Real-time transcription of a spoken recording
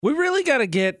We really got to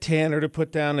get Tanner to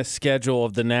put down a schedule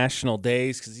of the national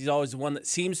days because he's always the one that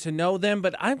seems to know them.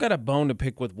 But I've got a bone to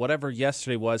pick with whatever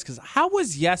yesterday was, because how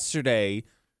was yesterday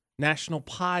National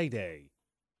Pie Day?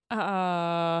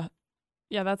 Yeah,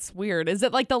 that's weird. Is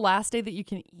it like the last day that you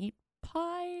can eat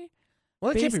pie?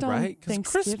 Well, that can't be right, because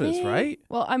Christmas, right?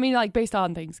 Well, I mean, like based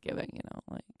on Thanksgiving,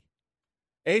 like.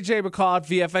 AJ McCall at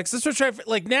VFX. This was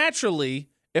like naturally.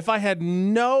 If I had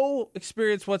no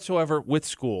experience whatsoever with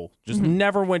school, just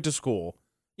never went to school,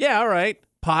 yeah, all right,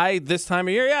 pie this time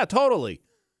of year, yeah, totally.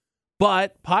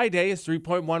 But Pie Day is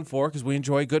 3.14 because we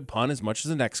enjoy a good pun as much as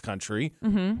the next country,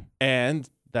 and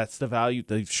that's the value,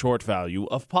 the short value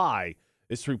of pie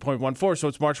is 3.14, so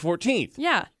it's March 14th.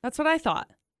 Yeah, that's what I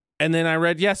thought. And then I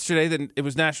read yesterday that it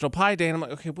was National Pie Day, and I'm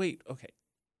like, okay.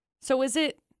 So is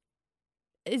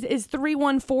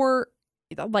 314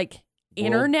 like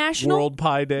International World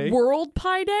Pie Day. World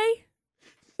Pie Day?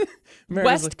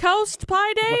 West Coast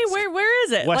Pie Day? Where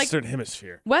is it? Western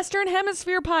Hemisphere. Western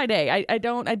Hemisphere Pie Day. I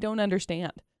don't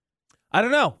understand. I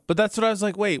don't know, but that's what I was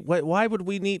like, wait, why would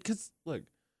we need, because look,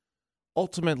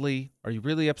 ultimately, are you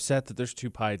really upset that there's 2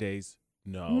 Pie Days?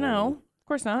 No, of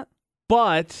course not.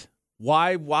 But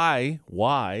why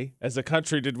as a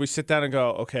country did we sit down and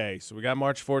go, okay, so we got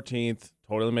March 14th,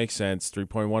 totally makes sense,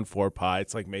 3.14 pie,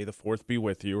 it's like May the 4th be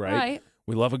with you, right?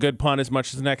 We love a good pun as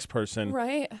much as the next person.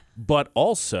 Right. But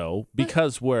also,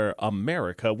 because we're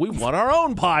America, we want our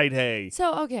own Pie Day.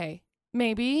 So, okay,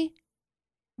 maybe.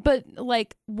 But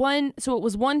like so it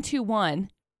was 1-2-1.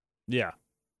 Yeah.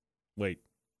 Wait.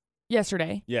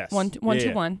 Yesterday. Yes.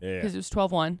 1-2-1 Yeah. because it was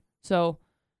 12-1. So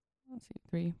let's see,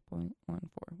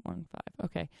 3.1415.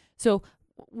 Okay. So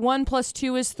 1 plus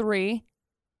 2 is 3.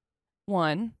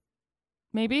 1.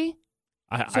 Maybe?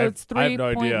 It's 3.1? I have no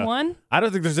idea. I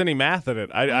don't think there's any math in it.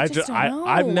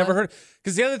 I've never heard.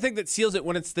 Because the other thing that seals it,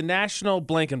 when it's the National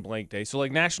Blank and Blank Day, so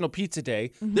like National Pizza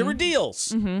Day, there were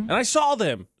deals. And I saw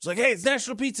them. It's like, hey, it's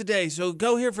National Pizza Day, so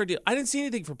go here for a deal. I didn't see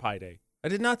anything for Pie Day. I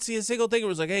did not see a single thing. It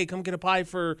was like, hey, come get a pie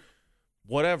for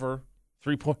whatever,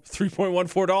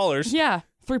 $3.14. Yeah,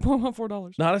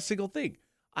 $3.14. Not a single thing.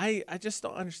 I just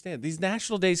don't understand. These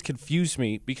national days confuse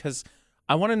me because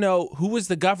I want to know who was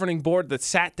the governing board that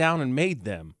sat down and made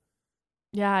them.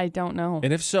 Yeah, I don't know.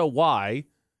 And if so, why?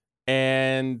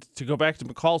 And to go back to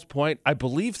McCall's point, I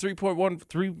believe March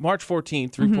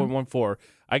 14th, 3.14,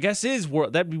 I guess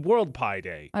that'd be World Pie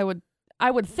Day. I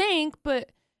would think,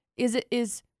 but is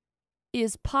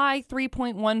pi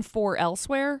 3.14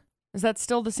 elsewhere? Is that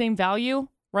still the same value,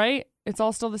 right? It's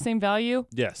all still the same value?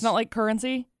 Yes. It's not like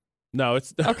currency? No,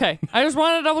 it's... Okay, I just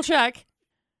wanted to double check.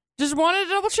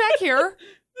 Here.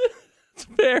 It's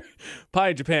fair. Pie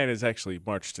in Japan is actually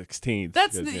March 16th.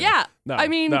 That's, yeah. No, I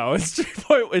mean... No, it's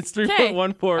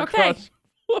 3.14. Okay.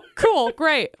 Cool,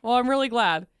 great. Well, I'm really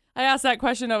glad. I asked that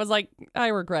question. I was like, I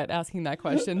regret asking that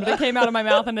question, but it came out of my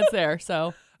mouth and it's there,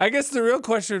 so... I guess the real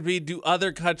question would be, do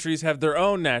other countries have their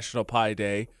own National Pie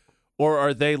Day, or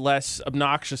are they less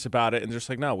obnoxious about it and just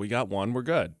like, no, we got one, we're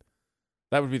good?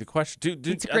 That would be the question.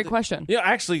 It's a great question. Yeah,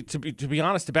 actually, to be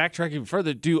honest, to backtrack even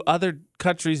further, do other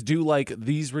countries do like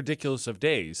these ridiculous of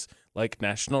days, like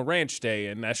National Ranch Day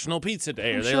and National Pizza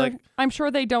Day? I'm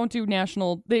sure they don't do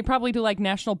they probably do like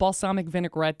National Balsamic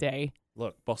Vinaigrette Day.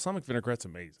 Look, balsamic vinaigrette's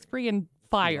amazing. It's freaking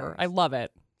fire. Nice. I love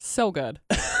it. So good.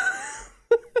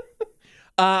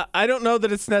 I don't know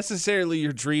that it's necessarily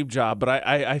your dream job, but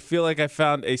I feel like I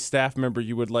found a staff member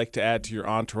you would like to add to your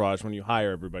entourage when you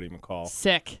hire everybody, McCall.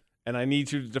 Sick. And I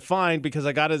need you to define, because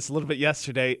I got this a little bit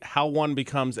yesterday, how one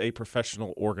becomes a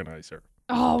professional organizer.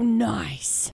 Oh,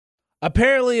 nice.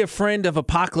 Apparently, a friend of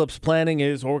apocalypse planning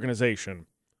is organization.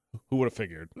 Who would have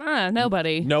figured?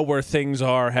 Nobody. Know where things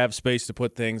are, have space to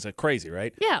put things. Like crazy,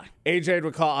 right? Yeah. AJ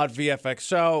would call out VFX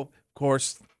show. Of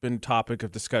course, been topic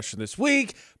of discussion this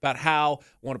week about how I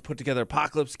want to put together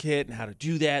apocalypse kit and how to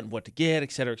do that and what to get,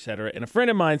 et cetera, et cetera. And a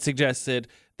friend of mine suggested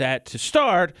that to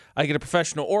start, I get a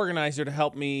professional organizer to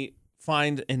help me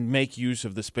find and make use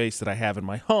of the space that I have in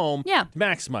my home to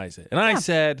maximize it. And I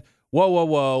said,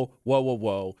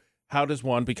 whoa. How does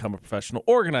one become a professional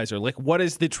organizer? Like, what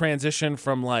is the transition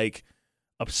from like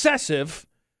obsessive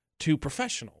to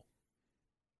professional?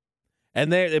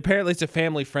 And apparently it's a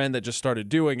family friend that just started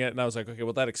doing it. And I was like, okay,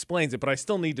 well, that explains it. But I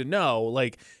still need to know,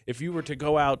 like, if you were to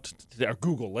go out to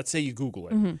Google, let's say you Google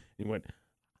it. You went,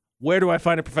 where do I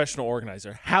find a professional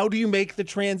organizer? How do you make the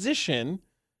transition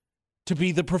to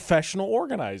be the professional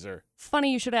organizer?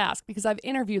 Funny you should ask, because I've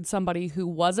interviewed somebody who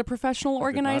was a professional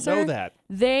organizer. I did not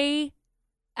know that.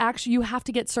 You have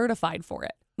to get certified for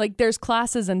it. Like, there's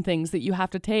classes and things that you have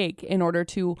to take in order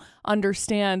to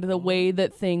understand the way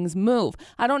that things move.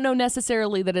 I don't know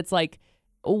necessarily that it's like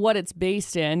what it's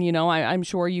based in. You know, I'm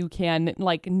sure you can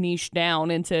like niche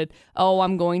down into,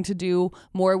 I'm going to do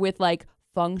more with like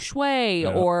feng shui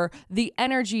or the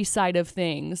energy side of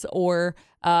things, or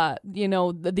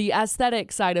the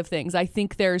aesthetic side of things. I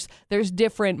think there's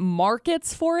different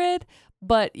markets for it,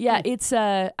 but yeah, it's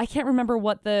I can't remember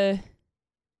what the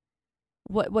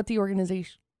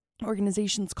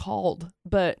organization's called,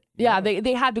 but yeah,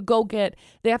 they had to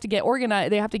they have to get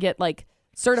organized, they have to get like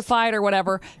certified or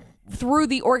whatever through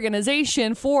the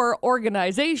organization for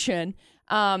organization,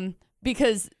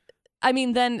 because I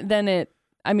mean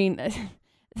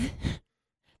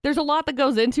there's a lot that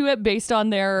goes into it based on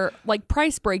their like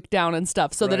price breakdown and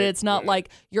stuff, so that it's not like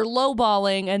you're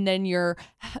lowballing and then you're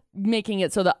making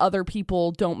it so that other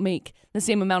people don't make the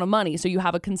same amount of money, so you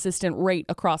have a consistent rate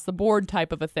across the board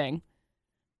type of a thing.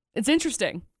 It's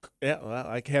interesting. Yeah, well,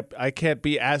 I can't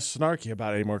be as snarky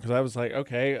about it anymore, because I was like,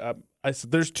 okay, I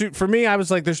said there's two. For me, I was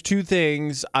like, there's two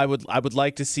things I would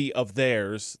like to see of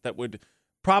theirs that would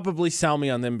probably sell me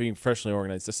on them being professionally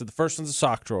organized. I said the first one's a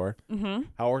sock drawer. Mm-hmm.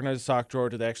 How organized a sock drawer?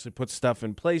 Do they actually put stuff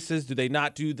in places? Do they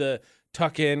not do the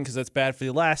tuck in because that's bad for the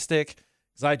elastic?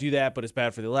 Because I do that, but it's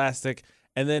bad for the elastic.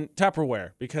 And then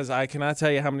Tupperware, because I cannot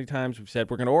tell you how many times we've said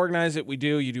we're going to organize it. We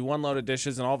do. You do one load of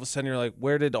dishes, and all of a sudden you're like,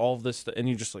 where did all of this? And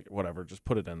you just like, whatever, just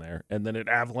put it in there. And then it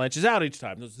avalanches out each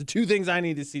time. Those are the two things I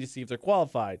need to see if they're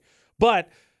qualified. But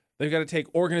they've got to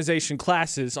take organization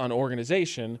classes on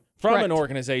organization from an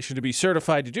organization to be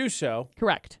certified to do so.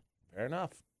 Correct. Fair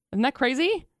enough. Isn't that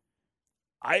crazy?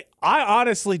 I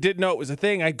honestly didn't know it was a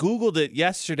thing. I Googled it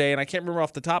yesterday, and I can't remember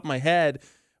off the top of my head,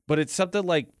 but it's something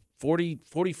like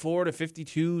 44 to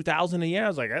 52,000 a year. I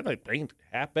was like, that ain't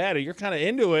half bad. You're kind of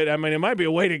into it. I mean, it might be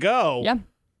a way to go. Yeah.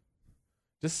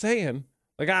 Just saying.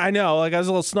 Like, I know, like, I was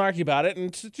a little snarky about it,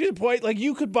 and to the point, like,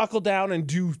 you could buckle down and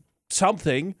do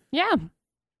something. Yeah.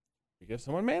 You get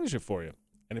someone manage it for you.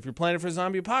 And if you're planning for a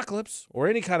zombie apocalypse or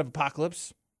any kind of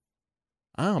apocalypse,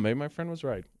 maybe my friend was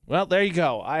right. Well, there you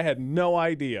go. I had no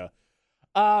idea.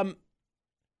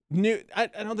 New. I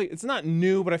don't think it's not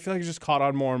new, but I feel like it's just caught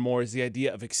on more and more is the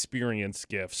idea of experience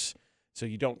gifts. So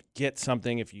you don't get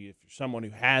something if you're someone who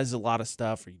has a lot of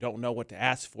stuff or you don't know what to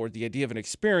ask for. The idea of an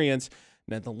experience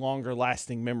and then the longer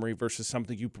lasting memory versus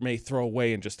something you may throw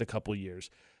away in just a couple years.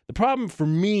 The problem for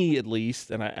me, at least,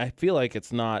 and I feel like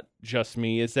it's not just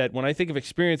me, is that when I think of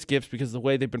experience gifts, because of the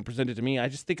way they've been presented to me, I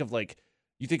just think of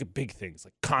you think of big things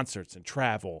like concerts and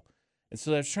travel. And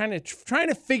so I was trying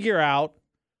to figure out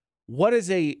what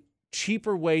is a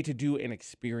cheaper way to do an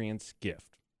experience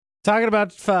gift. Talking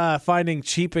about finding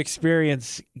cheap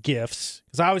experience gifts,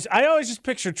 because I always just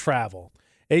picture travel.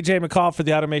 AJ McCall for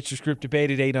the Automatrix Group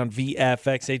debated 8 on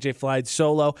VFX. AJ flied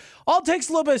solo. All takes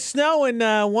a little bit of snow, and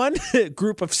one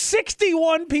group of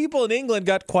 61 people in England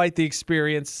got quite the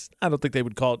experience. I don't think they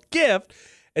would call it gift,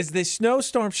 as the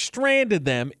snowstorm stranded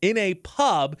them in a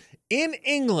pub in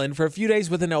England for a few days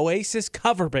with an Oasis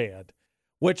cover band,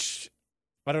 which,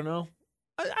 I don't know.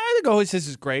 I think Oasis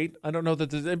is great. I don't know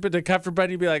that but the cover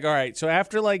band, you'd be like, all right, so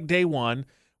after like day one,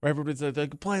 where everybody's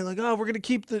like playing like, oh, we're gonna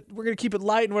keep it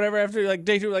light and whatever. After like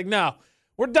day two, we're like, no,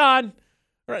 we're done.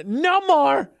 All right, no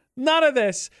more, none of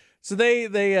this. So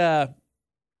they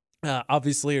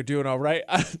obviously are doing all right.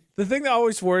 The thing that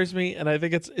always worries me, and I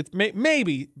think it's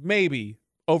maybe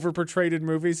over portrayed in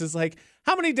movies, is like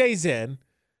how many days in?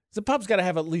 The pub's got to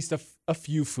have at least a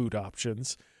few food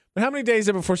options. But how many days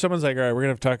in before someone's like, all right, we're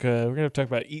gonna have to talk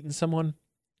about eating someone?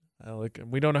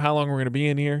 We don't know how long we're gonna be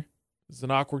in here. It's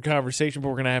an awkward conversation, but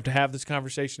we're going to have this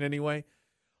conversation anyway.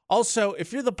 Also,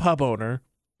 if you're the pub owner,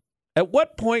 at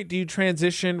what point do you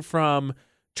transition from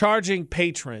charging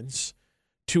patrons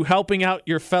to helping out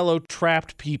your fellow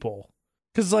trapped people?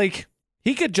 Because,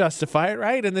 he could justify it,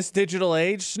 right? In this digital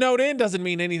age, snowed in doesn't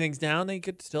mean anything's down. They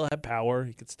could still have power.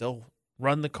 He could still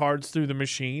run the cards through the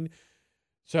machine.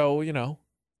 So,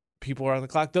 people are on the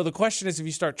clock. Though the question is, if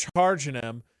you start charging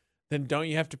them, then don't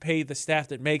you have to pay the staff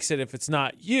that makes it if it's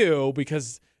not you,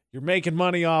 because you're making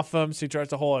money off them, so you charge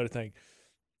the whole other thing.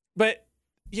 But,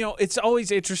 it's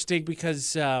always interesting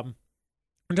because we're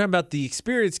talking about the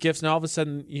experience gifts, and all of a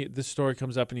sudden this story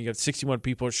comes up and you got 61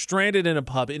 people are stranded in a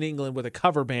pub in England with a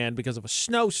cover band because of a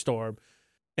snowstorm.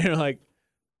 And you're like,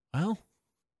 well,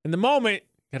 in the moment,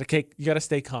 you got to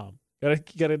stay calm. You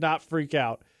got to not freak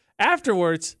out.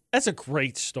 Afterwards, that's a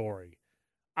great story.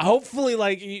 Hopefully,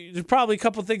 there's probably a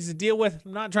couple things to deal with.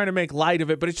 I'm not trying to make light of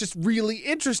it, but it's just really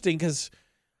interesting because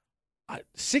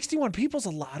 61 people is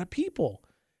a lot of people.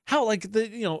 How,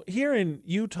 here in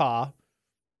Utah,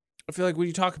 I feel like when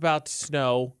you talk about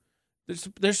snow,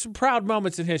 there's some proud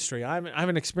moments in history. I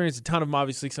haven't experienced a ton of them,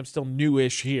 obviously, because I'm still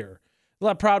newish here. A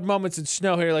lot of proud moments in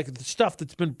snow here, like the stuff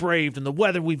that's been braved and the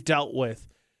weather we've dealt with.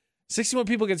 61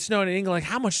 people get snow in England.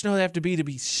 Like, how much snow they have to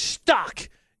be stuck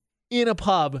in a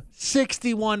pub?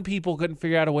 61 people couldn't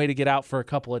figure out a way to get out for a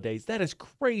couple of days. That is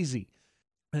crazy.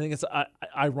 I think it's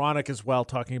ironic as well,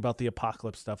 talking about the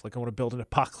apocalypse stuff. Like, I want to build an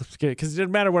apocalypse kit because it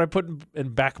didn't matter what I put in the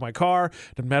back of my car.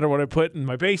 It didn't matter what I put in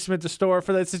my basement to store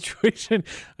for that situation.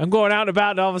 I'm going out and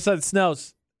about, and all of a sudden it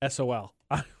snows. SOL.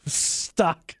 I'm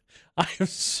stuck. I am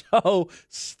so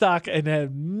stuck and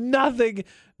have nothing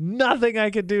I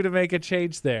could do to make a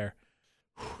change there.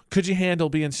 Could you handle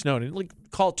being snowed in? Like,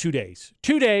 call it 2 days.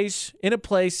 2 days in a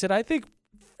place that I think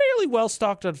fairly well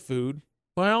stocked on food.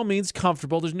 By all means,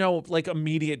 comfortable. There's no like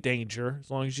immediate danger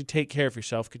as long as you take care of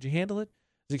yourself. Could you handle it?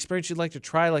 Is an experience you'd like to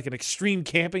try, like an extreme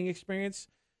camping experience?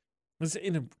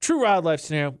 In a true wildlife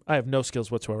scenario, I have no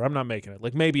skills whatsoever. I'm not making it.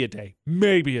 Like maybe a day.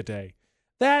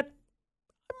 That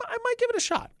I might give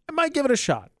it a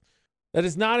shot. That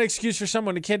is not an excuse for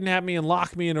someone to kidnap me and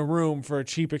lock me in a room for a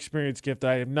cheap experience gift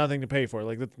I have nothing to pay for.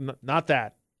 Like, that's not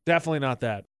that. Definitely not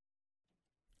that.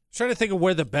 I'm trying to think of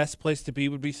where the best place to be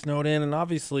would be snowed in, and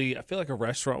obviously, I feel like a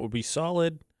restaurant would be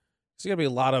solid. There's going to be a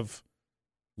lot of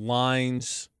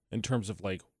lines in terms of,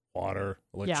 like, water,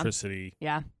 electricity,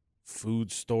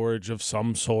 food storage of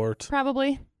some sort.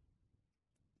 Probably.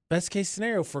 Best case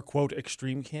scenario for, quote,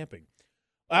 extreme camping.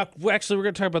 Actually, we're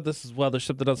going to talk about this as well. There's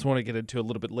something else I want to get into a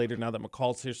little bit later now that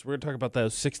McCall's here. So we're going to talk about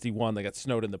those 61 that got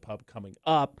snowed in the pub coming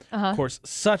up. Of course,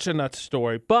 such a nuts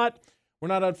story. But we're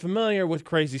not unfamiliar with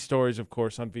crazy stories, of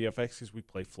course, on VFX because we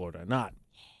play Florida or Not.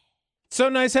 So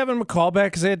nice having McCall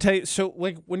back because I had to tell you, so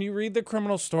like when you read the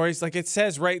criminal stories, like it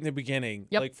says right in the beginning,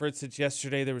 like for instance,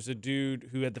 yesterday there was a dude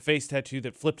who had the face tattoo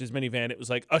that flipped his minivan. It was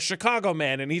like a Chicago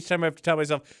man. And each time I have to tell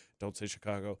myself, don't say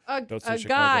Chicago. Don't say Chicago.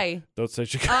 Guy. Don't say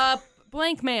Chicago.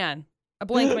 Blank man. A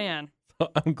blank man.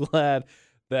 I'm glad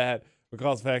that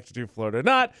McCall's back to do Florida or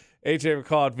Not. AJ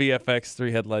McCall at VFX.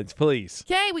 3 headlines, please.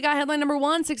 Okay, we got headline number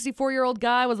 1. 64-year-old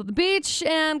guy was at the beach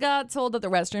and got told that the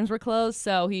restrooms were closed,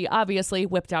 so he obviously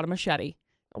whipped out a machete.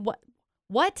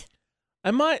 What?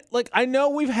 I know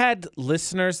we've had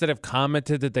listeners that have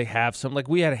commented that they have some. Like,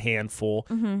 we had a handful.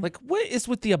 Like, what is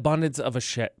with the abundance of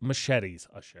machetes?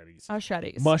 Machetes.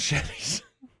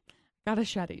 Got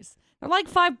machetes. They're like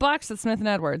 $5 at Smith &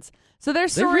 Edwards. So their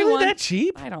story They're really one, that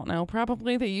cheap? I don't know.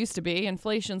 Probably they used to be.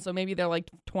 Inflation, so maybe they're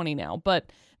like 20 now.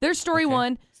 But their story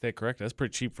one. Stay correct. That's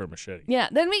pretty cheap for a machete. Yeah.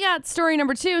 Then we got story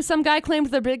number 2. Some guy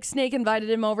claimed the big snake invited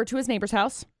him over to his neighbor's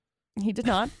house. He did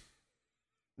not.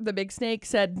 The big snake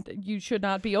said, you should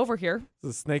not be over here.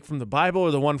 The snake from the Bible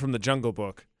or the one from the Jungle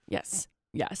Book? Yes.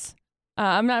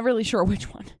 I'm not really sure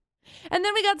which one. And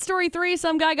then we got story 3.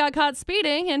 Some guy got caught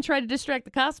speeding and tried to distract the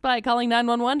cops by calling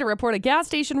 911 to report a gas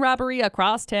station robbery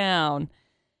across town.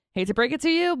 Hate to break it to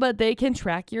you, but they can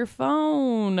track your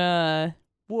phone.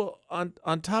 Well,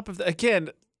 on top of that,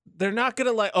 again, they're not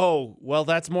going to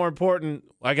that's more important.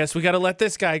 I guess we got to let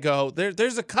this guy go.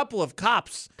 There's a couple of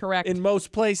cops Correct. in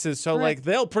most places. So,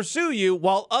 they'll pursue you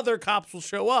while other cops will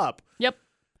show up. Yep.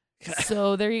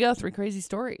 So there you go. 3 crazy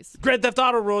stories. Grand Theft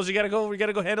Auto rules. We got to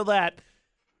go handle that.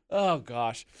 Oh,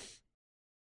 gosh.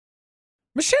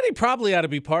 Machete probably ought to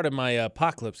be part of my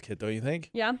apocalypse kit, don't you think?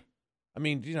 Yeah. I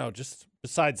mean, just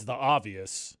besides the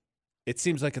obvious, it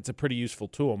seems like it's a pretty useful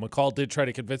tool. McCall did try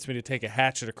to convince me to take a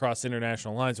hatchet across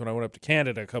international lines when I went up to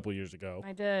Canada a couple years ago.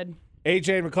 I did.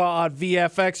 AJ and McCall on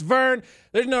VFX. Vern,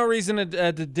 there's no reason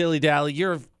to dilly-dally.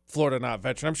 You're a Florida Not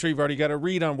veteran. I'm sure you've already got a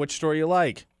read on which story you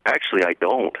like. Actually, I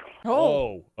don't.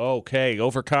 Oh, okay.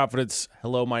 Overconfidence.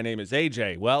 Hello, my name is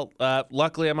AJ. Well,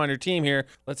 luckily I'm on your team here.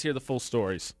 Let's hear the full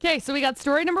stories. Okay, so we got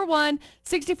story number 1.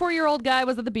 64-year-old guy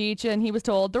was at the beach and he was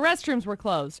told the restrooms were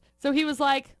closed. So he was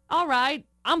like, all right,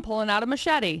 I'm pulling out a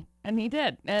machete. And he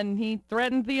did. And he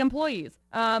threatened the employees.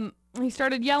 He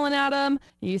started yelling at him.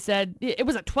 He said it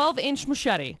was a 12-inch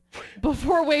machete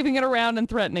before waving it around and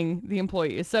threatening the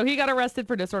employees. So he got arrested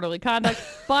for disorderly conduct.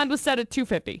 Bond was set at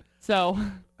 $250. So,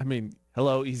 I mean,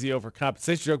 hello, easy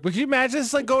overcompensation joke. But can you imagine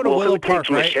this like going to Willow Park,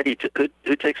 right?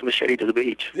 Who takes a machete to the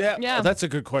beach? Yeah. Oh, that's a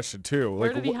good question, too.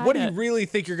 Where Like, did he hide what do you it? really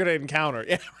think you're going to encounter?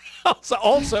 Yeah.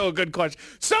 Also a good question.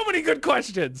 So many good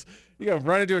questions. You got to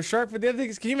run into a shark. But the other thing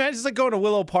is, can you imagine it's like going to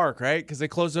Willow Park, right? Because they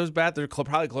close those bathrooms. They're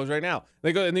probably closed right now.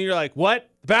 They go, and then you're like, what?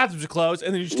 The bathrooms are closed.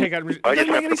 And then you just take out. I just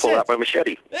have to pull out my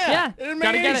machete. yeah. It didn't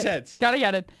make any sense. Gotta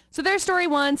get it. So there's story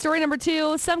 1. Story number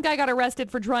 2, some guy got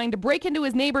arrested for trying to break into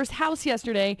his neighbor's house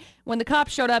yesterday. When the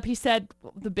cops showed up, he said,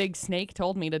 the big snake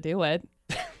told me to do it.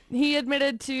 He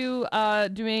admitted to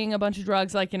doing a bunch of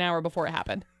drugs like an hour before it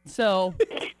happened. So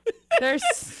there's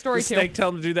story 2. Snake tell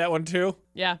him to do that one, too?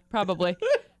 Yeah, probably.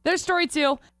 There's story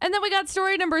 2. And then we got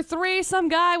story number 3. Some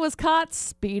guy was caught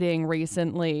speeding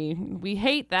recently. We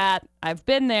hate that. I've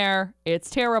been there. It's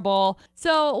terrible.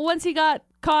 So once he got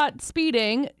caught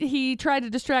speeding, he tried to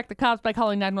distract the cops by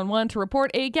calling 911 to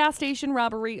report a gas station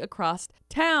robbery across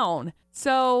town.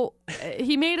 So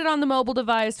he made it on the mobile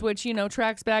device, which,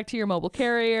 tracks back to your mobile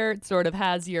carrier. It sort of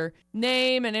has your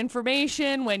name and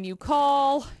information when you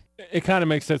call. It kind of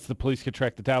makes sense the police could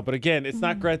track it down. But again, it's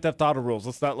not Grand Theft Auto rules.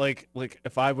 It's not like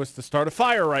if I was to start a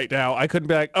fire right now, I couldn't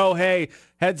be like, oh, hey,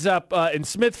 heads up, in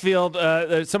Smithfield,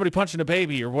 there's somebody punching a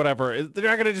baby or whatever. They're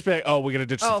not going to just be like, oh, we're going to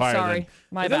ditch the fire. Sorry. Then.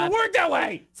 My It bad. doesn't work that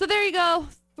way. So there you go.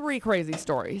 3 crazy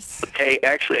stories. Hey,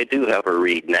 actually, I do have a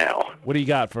read now. What do you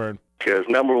got, Fern? Because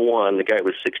number 1, the guy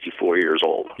was 64 years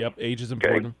old. Yep, age is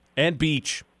important. Okay. And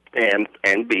beach. And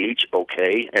beach,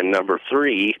 okay. And number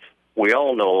 3, we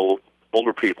all know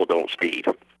older people don't speed.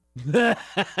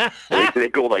 they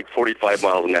go like 45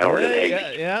 miles an hour in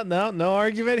 80. Yeah, no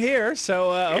argument here.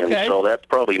 So, okay. And so that's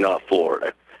probably not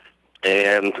Florida.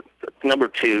 And number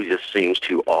 2 just seems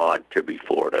too odd to be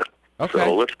Florida. Okay.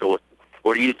 So let's go with,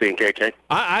 what do you think, AK?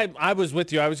 I was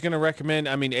with you. I was going to recommend,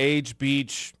 age,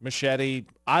 beach, machete.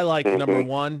 I like number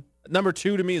 1. Number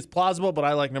 2 to me is plausible, but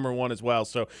I like number 1 as well.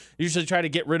 So usually try to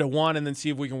get rid of 1 and then see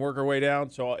if we can work our way down.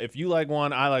 So if you like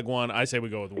 1, I like 1. I say we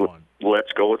go with 1.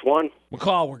 Let's go with 1.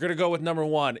 McCall, we're going to go with number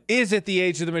 1. Is it the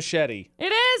age of the machete?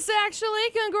 It is, actually.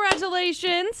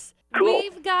 Congratulations. Cool.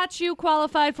 We've got you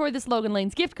qualified for this Logan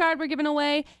Lanes gift card we're giving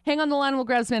away. Hang on the line. We'll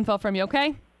grab some info from you,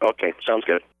 okay? Okay, sounds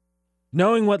good.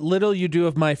 Knowing what little you do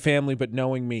of my family, but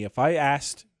knowing me, if I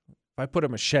put a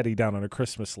machete down on a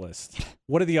Christmas list,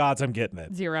 what are the odds I'm getting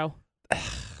it? 0.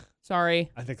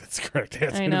 Sorry. I think that's the correct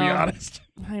answer, I to be know. honest.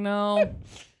 I know.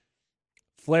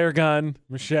 Flare gun,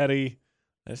 machete.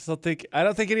 I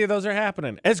don't think any of those are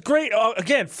happening. It's great. Oh,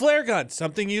 again, flare gun,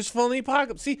 something useful in the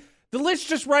apocalypse. See, the list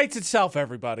just writes itself,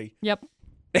 everybody. Yep.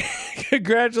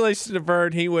 Congratulations to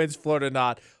Vern. He wins Florida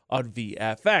Not on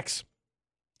VFX.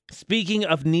 Speaking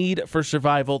of need for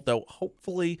survival, though,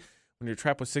 hopefully when you're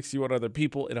trapped with 61 other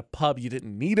people in a pub, you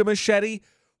didn't need a machete.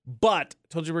 But I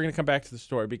told you we're going to come back to the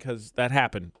story because that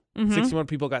happened. 61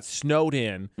 people got snowed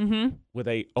in with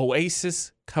a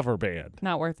Oasis cover band.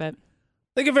 Not worth it.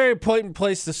 I think a very important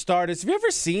place to start is, have you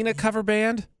ever seen a cover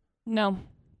band? No. I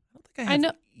don't think I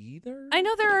have either. I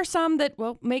know there are some that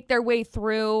will make their way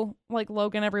through, like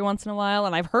Logan, every once in a while,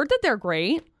 and I've heard that they're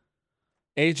great.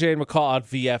 AJ and McCall on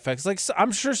VFX. Like,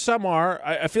 I'm sure some are.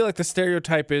 I feel like the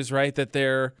stereotype is, right, that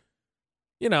they're,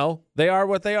 they are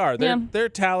what they are. They're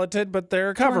talented, but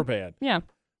they're a cover band. Yeah.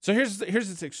 So here's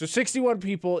the thing. So 61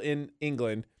 people in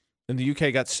England and the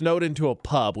UK got snowed into a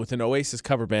pub with an Oasis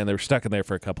cover band. They were stuck in there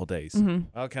for a couple days.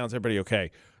 All counts, everybody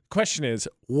okay. Question is,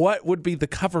 what would be the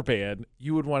cover band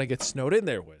you would want to get snowed in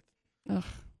there with? Ugh.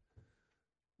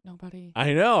 Nobody.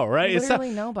 I know, right?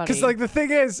 Literally nobody.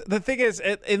 Because the thing is,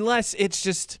 unless it's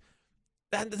just,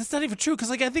 that's not even true. Because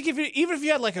I think even if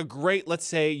you had like a great, let's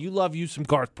say you love some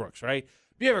Garth Brooks, right?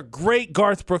 If you have a great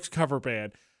Garth Brooks cover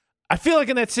band, I feel like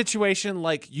in that situation,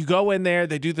 like you go in there,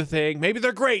 they do the thing, maybe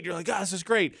they're great. You're like, oh, this is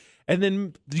great. And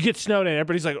then you get snowed in.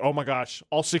 Everybody's like, oh my gosh,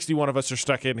 all 61 of us are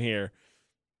stuck in here.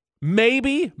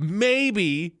 Maybe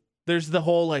there's the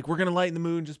whole, like, we're going to lighten the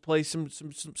mood and just play some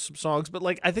songs. But,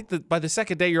 like, I think that by the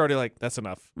second day, you're already like, that's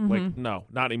enough. Like, no,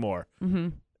 not anymore.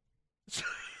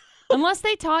 Unless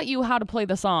they taught you how to play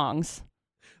the songs.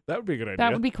 That would be a good idea.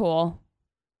 That would be cool.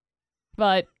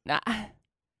 But I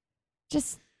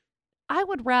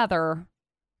would rather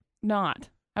not.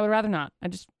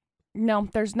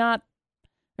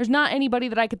 There's not anybody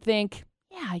that I could think,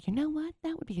 yeah, you know what?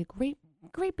 That would be a great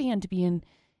band to be in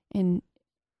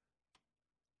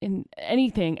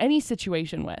anything, any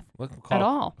situation with. At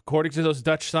all. According to those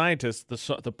Dutch scientists,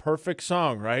 the perfect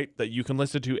song, right, that you can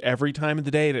listen to every time of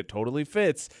the day and it totally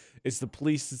fits is the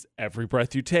Police's Every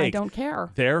Breath You Take. I don't care.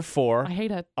 Therefore, I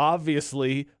hate it.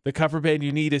 Obviously, the cover band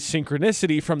you need is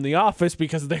Synchronicity from The Office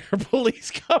because they're a Police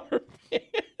cover band.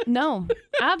 No,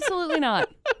 absolutely not.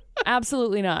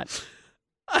 Absolutely not.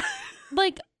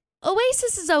 Like,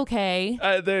 Oasis is okay.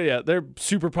 They're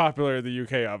super popular in the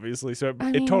UK, obviously, so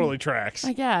it totally tracks.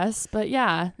 I guess, but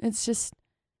yeah, it's just,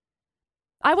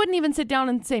 I wouldn't even sit down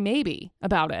and say maybe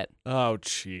about it. Oh,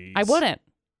 jeez. I wouldn't.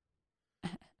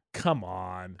 Come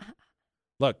on.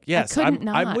 Look, yes,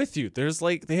 I'm with you. There's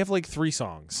they have 3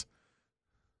 songs.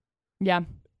 Yeah.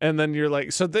 And then you're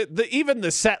like, so even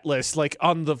the set list, like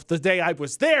on the day I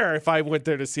was there, if I went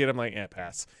there to see it, I'm like,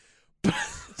 pass.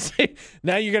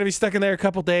 Now you're going to be stuck in there a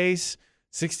couple days,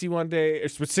 61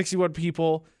 days with 61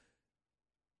 people.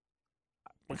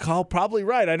 McCall probably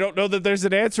right. I don't know that there's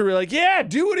an answer where you're like, yeah,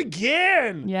 do it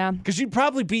again. Yeah. Because you'd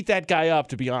probably beat that guy up,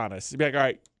 to be honest. You'd be like, all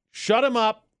right, shut him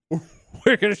up.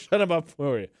 We're going to shut him up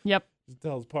for you. Yep. Just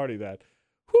tell his party that.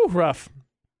 Whew, rough.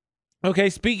 Okay,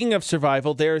 speaking of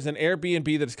survival, there is an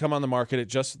Airbnb that has come on the market at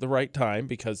just the right time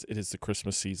because it is the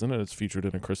Christmas season and it's featured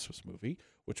in a Christmas movie,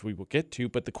 which we will get to.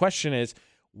 But the question is,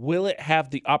 will it have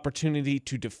the opportunity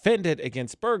to defend it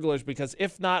against burglars? Because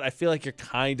if not, I feel like you're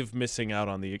kind of missing out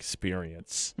on the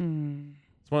experience.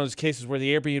 It's one of those cases where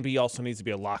the Airbnb also needs to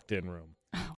be a locked-in room.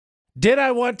 Did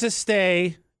I want to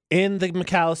stay in the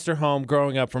McAllister home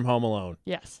growing up from Home Alone?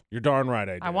 Yes. You're darn right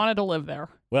I did. I wanted to live there.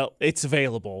 Well, it's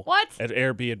available. What? At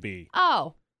Airbnb.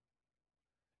 Oh.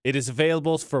 It is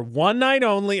available for one night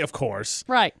only, of course.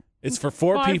 Right. It's for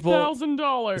 4 people.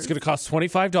 $5,000. It's going to cost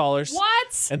 $25.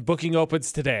 What? And booking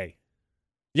opens today.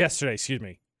 Yesterday, excuse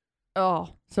me. Oh,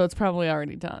 so it's probably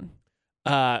already done.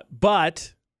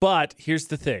 But here's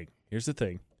the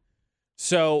thing.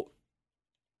 So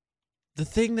the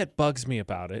thing that bugs me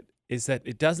about it is that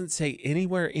it doesn't say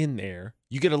anywhere in there.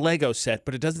 You get a Lego set,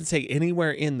 but it doesn't say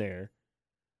anywhere in there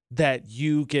that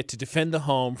you get to defend the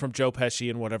home from Joe Pesci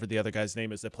and whatever the other guy's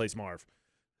name is that plays Marv.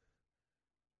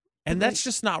 And that's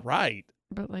just not right.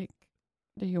 But,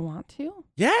 do you want to?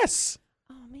 Yes.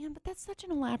 Oh, man, but that's such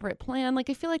an elaborate plan. I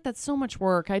feel like that's so much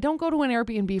work. I don't go to an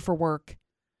Airbnb for work.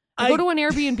 I go to an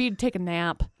Airbnb to take a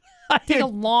nap. Take a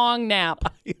long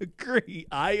nap.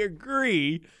 I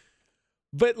agree.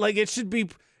 But, it should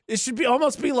be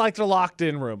almost be like the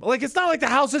locked-in room. It's not like the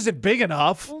house isn't big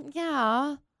enough. Well,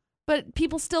 yeah, but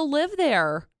people still live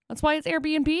there. That's why it's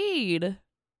Airbnb'd.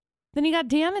 Then you got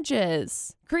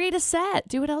damages. Create a set.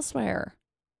 Do it elsewhere.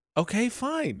 Okay,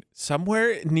 fine.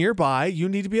 Somewhere nearby, you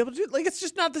need to be able to do it. It's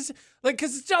just not this.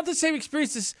 Because it's not the same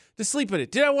experience to sleep in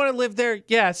it. Did I want to live there?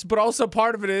 Yes, but also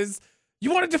part of it is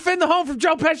you want to defend the home from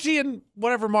Joe Pesci and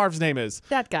whatever Marv's name is.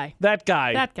 That guy.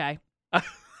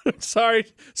 Sorry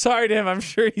to him. I'm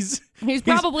sure he's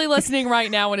probably listening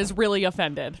right now and is really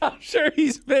offended. I'm sure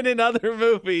he's been in other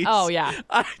movies. Oh, yeah.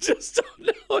 I just don't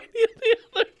know any of the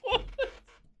other ones.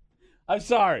 I'm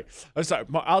sorry.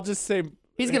 I'll just say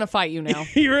he's gonna fight you now.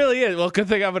 He really is. Well, good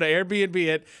thing I'm gonna Airbnb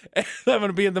it, and I'm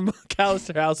gonna be in the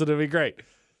McAllister house, and it'll be great.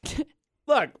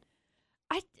 Look,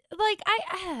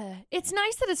 it's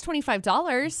nice that it's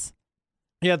 $25.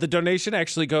 Yeah, the donation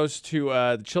actually goes to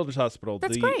the Children's Hospital.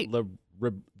 That's great. The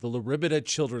Laribida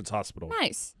Children's Hospital.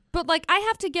 Nice, but I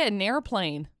have to get an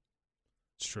airplane.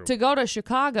 It's true. To go to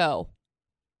Chicago.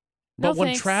 But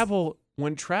when travel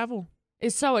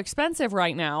is so expensive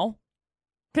right now.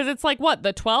 Because it's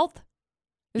the 12th?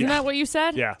 Isn't that what you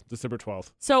said? Yeah, December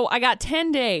 12th. So I got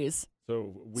 10 days.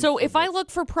 So if I look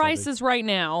for prices Sunday. right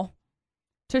now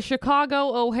to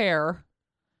Chicago O'Hare,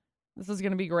 this is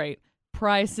going to be great.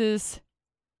 Prices.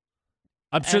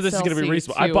 I'm sure this is going to be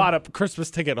reasonable. I bought a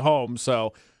Christmas ticket home,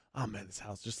 so, oh man, this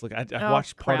house, just look. I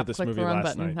watched part of this movie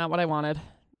last night. Not what I wanted.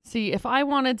 See, if I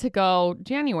wanted to go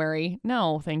January,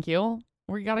 no, thank you.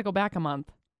 We got to go back a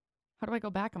month. How do I go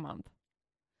back a month?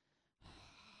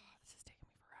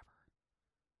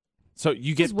 So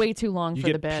you get way too long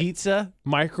for the bit. Pizza,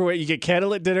 microwave. You get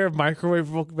candlelit dinner,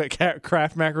 microwavable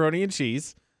Kraft macaroni and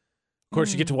cheese. Of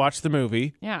course, you get to watch the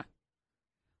movie. Yeah.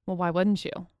 Well, why wouldn't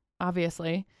you?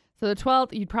 Obviously. So the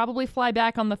 12th, you'd probably fly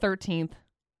back on the 13th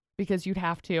because you'd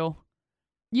have to.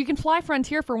 You can fly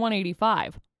Frontier for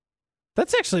 $185.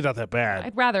 That's actually not that bad.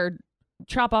 I'd rather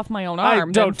chop off my own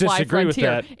arm than fly disagree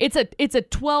Frontier. with that. It's a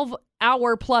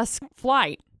 12-hour plus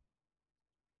flight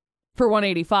for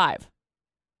 $185.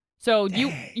 So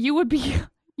you would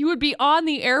be on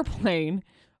the airplane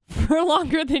for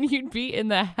longer than you'd be in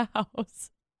the house.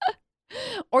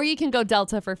 Or you can go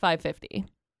Delta for $550.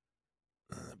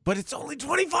 But it's only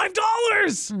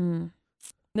 $25.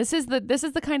 This is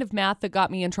the kind of math that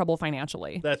got me in trouble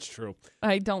financially. That's true.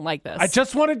 I don't like this. I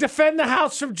just want to defend the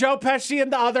house from Joe Pesci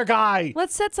and the other guy.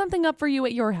 Let's set something up for you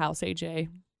at your house, AJ.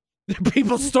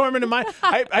 People storming in my...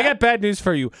 I got bad news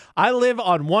for you. I live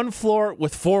on one floor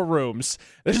with 4 rooms.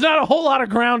 There's not a whole lot of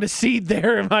ground to cede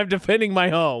there if I'm defending my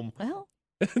home. Well,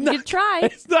 you try.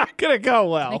 It's not going to go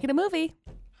well. Make it a movie.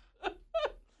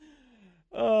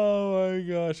 Oh, my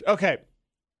gosh. Okay.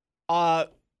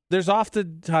 There's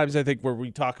often times, I think, where we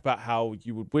talk about how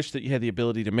you would wish that you had the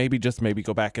ability to maybe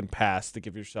go back and pass to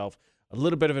give yourself a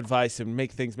little bit of advice and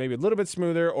make things maybe a little bit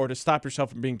smoother or to stop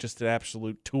yourself from being just an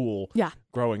absolute tool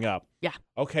growing up. Yeah.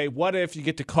 Okay, what if you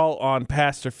get to call on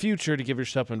past or future to give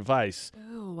yourself advice?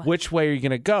 Ooh. Which way are you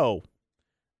going to go?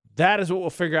 That is what we'll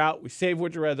figure out. We save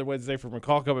Would You Rather Wednesday for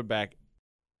McCall coming back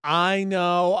I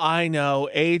know.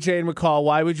 AJ and McCall,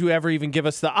 why would you ever even give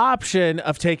us the option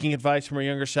of taking advice from our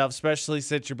younger self, especially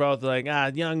since you're both like,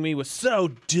 young me was so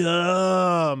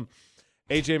dumb.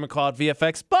 AJ and McCall at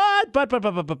VFX, but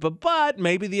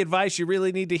maybe the advice you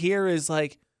really need to hear is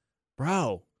like,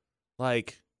 bro,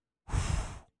 like,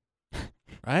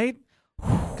 right?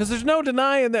 Because there's no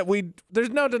denying that we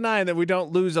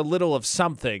don't lose a little of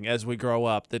something as we grow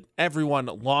up that everyone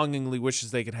longingly wishes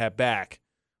they could have back.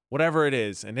 Whatever it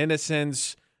is, an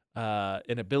innocence,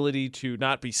 an ability to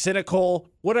not be cynical,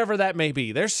 whatever that may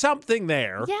be. There's something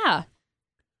there. Yeah.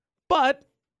 But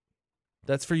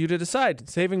that's for you to decide.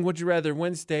 Saving Would You Rather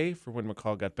Wednesday for when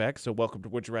McCall got back, so welcome to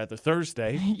Would You Rather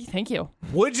Thursday. Thank you.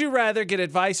 Would you rather get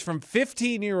advice from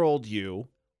 15-year-old you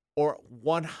or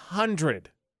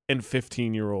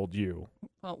 115-year-old you?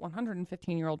 Well,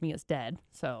 115-year-old me is dead,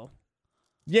 so...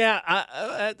 Yeah,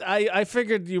 I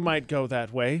figured you might go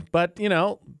that way, but,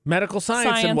 medical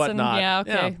science and whatnot.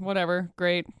 Whatever.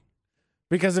 Great.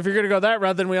 Because if you're going to go that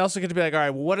route, then we also get to be like, all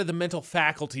right, well, what are the mental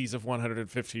faculties of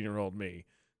 115-year-old me?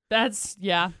 That's,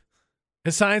 yeah.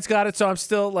 Has science got it, so I'm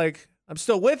still with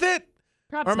it?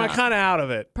 Props or am I kind of out of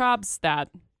it? Props that.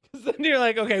 Then you're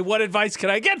like, okay, what advice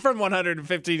can I get from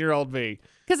 115-year-old me?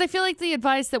 Because I feel like the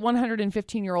advice that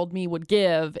 115-year-old me would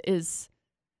give is,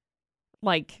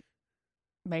 like...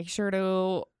 make sure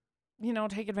to,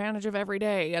 take advantage of every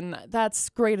day. And that's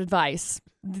great advice.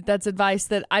 That's advice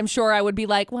that I'm sure I would be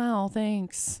like, wow,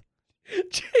 thanks.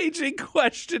 Changing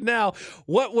question now.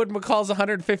 What would McCall's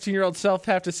 115-year-old self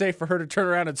have to say for her to turn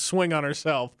around and swing on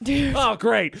herself? Dude. Oh,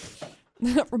 great.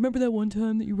 Remember that one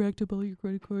time that you racked up all your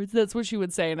credit cards? That's what she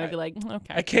would say. And I'd be like,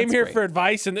 okay. I came here for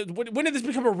advice. And when did this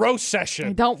become a roast session?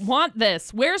 I don't want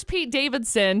this. Where's Pete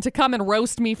Davidson to come and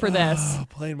roast me for this?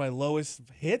 Playing my lowest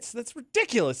hits? That's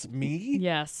ridiculous. Me?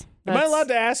 Yes. Am I allowed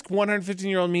to ask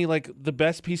 115-year-old me like the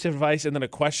best piece of advice and then a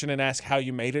question and ask how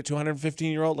you made it to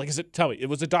 115-year-old? Like, tell me,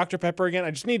 was it Dr. Pepper again? I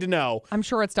just need to know. I'm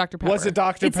sure it's Dr. Pepper. Was it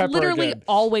Dr. Pepper It's literally again?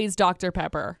 always Dr.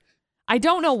 Pepper. I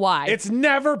don't know why. It's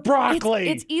never broccoli.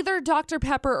 It's either Dr.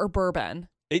 Pepper or bourbon.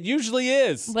 It usually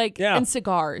is. And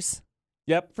cigars.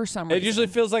 Yep. For some reason. It usually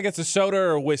feels like it's a soda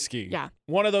or a whiskey. Yeah.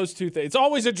 One of those two things. It's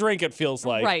always a drink, it feels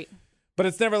like. Right. But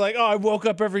it's never like, I woke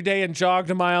up every day and jogged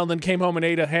a mile and then came home and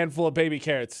ate a handful of baby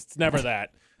carrots. It's never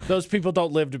that. Those people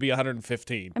don't live to be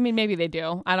 115. I mean, maybe they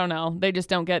do. I don't know. They just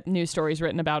don't get news stories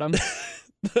written about them.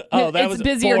 Was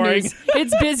busier boring. news.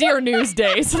 It's busier news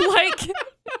days.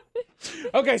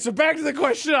 Okay, so back to the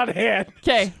question on hand.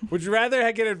 Okay. Would you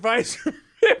rather get advice from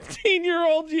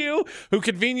 15-year-old you, who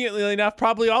conveniently enough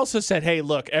probably also said, hey,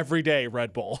 look, every day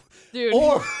Red Bull. Dude.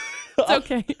 Or it's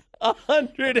okay.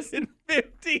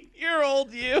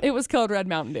 115-year-old you. It was code Red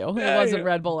Mountain Dew. It wasn't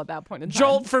Red Bull at that point in time.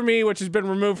 Jolt for me, which has been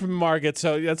removed from the market,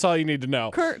 so that's all you need to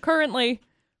know. Currently,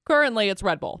 it's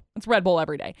Red Bull. It's Red Bull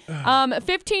every day.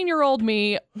 15-year-old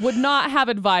me would not have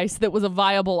advice that was a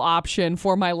viable option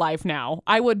for my life now.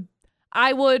 I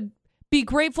would be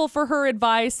grateful for her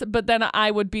advice, but then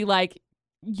I would be like,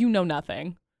 you know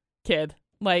nothing, kid.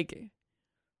 Like,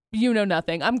 you know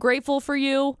nothing. I'm grateful for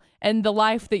you and the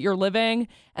life that you're living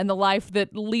and the life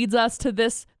that leads us to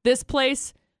this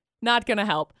place. Not going to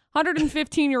help.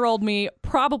 115-year-old me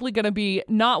probably going to be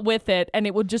not with it, and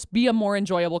it would just be a more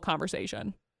enjoyable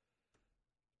conversation.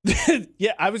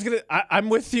 Yeah, I'm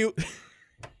with you.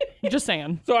 Just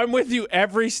saying. So I'm with you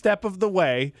every step of the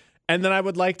way. And then I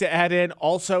would like to add in,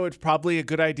 also, it's probably a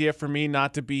good idea for me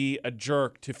not to be a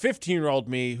jerk to 15-year-old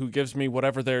me who gives me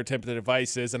whatever their attempted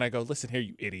advice is. And I go, listen here,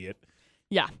 you idiot.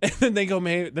 Yeah. And then they go,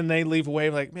 then they leave away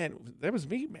like, man, that was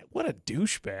me. Man, what a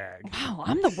douchebag. Wow,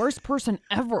 I'm the worst person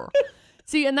ever.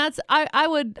 See, and that's, I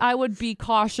would be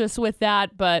cautious with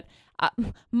that. But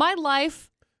my life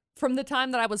from the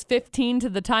time that I was 15 to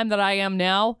the time that I am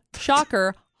now,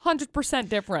 shocker, 100%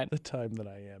 different. The time that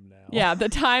I am now. Yeah, the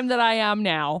time that I am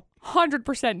now.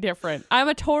 100% different. I'm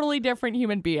a totally different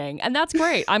human being, and that's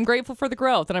great. I'm grateful for the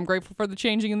growth, and I'm grateful for the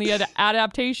changing and the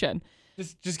adaptation.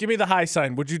 Just give me the high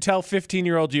sign. Would you tell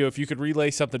 15-year-old you if you could relay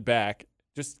something back?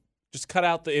 Just cut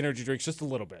out the energy drinks just a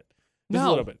little bit. Just a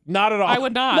little bit. Not at all. I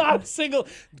would not. Not a single.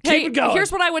 Keep it going.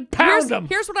 Here's what I would pound them.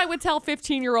 Here's what I would tell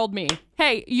 15-year-old me.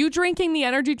 Hey, you drinking the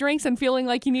energy drinks and feeling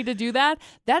like you need to do that?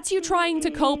 That's you trying to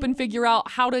cope and figure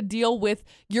out how to deal with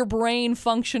your brain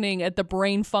functioning at the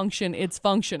brain function it's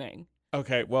functioning.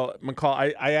 Okay, well,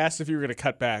 McCall, I asked if you were going to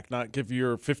cut back, not give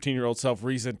your 15-year-old self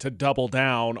reason to double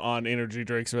down on energy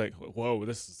drinks. Like, whoa,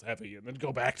 this is heavy, and then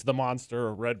go back to the Monster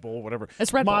or Red Bull, whatever.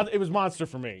 It's Red Bull. It was Monster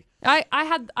for me.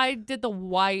 I did the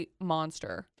white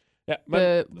Monster. Yeah,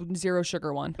 The zero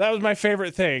sugar one. that was my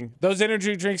favorite thing. Those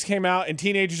energy drinks came out, and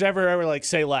teenagers everywhere were like,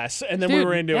 "Say less," and then we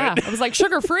were into it. I was like,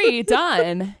 sugar free,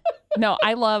 done. No,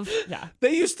 I love. Yeah.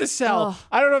 They used to sell. Ugh.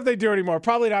 I don't know if they do anymore.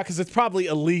 Probably not, because it's probably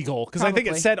illegal. Because I think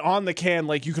it Probably. said on the can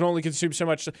like you can only consume so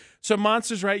much. So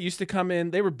Monsters, right, used to come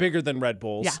in. They were bigger than Red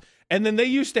Bulls. Yeah. And then they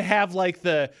used to have like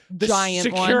the Giant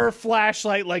secure one.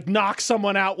 flashlight, like knock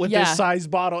someone out with this size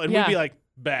bottle, and we'd be like,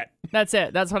 bet. That's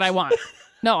it. That's what I want.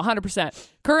 No, 100%.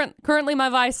 Currently, my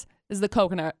vice is the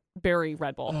coconut berry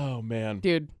Red Bull. Oh man,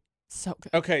 Dude, so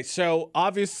good. Okay, so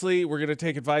obviously we're gonna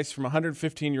take advice from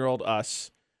 115-year-old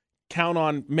us. Count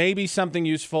on maybe something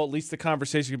useful. At least the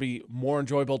conversation can be more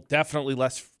enjoyable. Definitely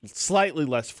slightly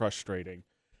less frustrating.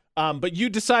 But you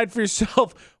decide for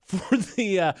yourself for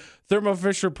the Thermo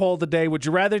Fisher poll today. Would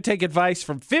you rather take advice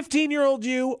from 15-year-old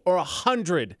you or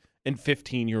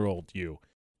 115-year-old you?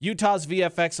 Utah's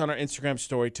VFX on our Instagram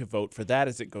story to vote for that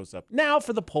as it goes up now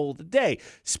for the poll of the day.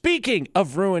 Speaking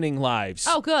of ruining lives.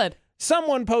 Oh, good.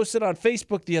 Someone posted on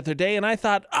Facebook the other day, and I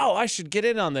thought, I should get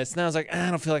in on this. And I was like,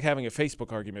 I don't feel like having a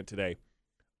Facebook argument today.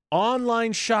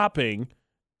 Online shopping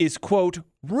is, quote,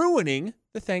 ruining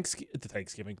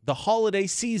the holiday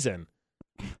season.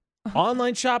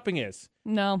 Online shopping is.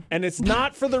 No. And it's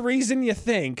not for the reason you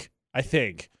think, I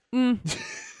think.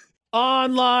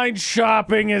 Online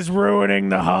shopping is ruining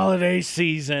the holiday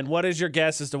season. What is your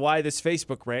guess as to why this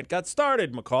Facebook rant got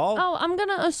started, McCall? Oh, I'm going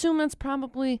to assume it's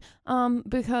probably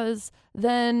because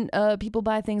then people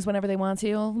buy things whenever they want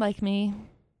to, like me.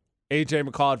 AJ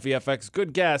McCall at VFX.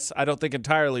 Good guess. I don't think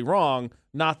entirely wrong.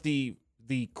 Not the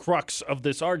crux of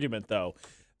this argument, though.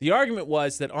 The argument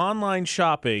was that online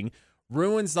shopping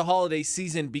ruins the holiday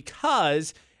season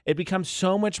because it becomes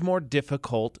so much more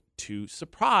difficult to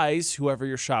surprise whoever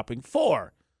you're shopping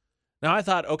for. Now, I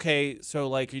thought, okay, so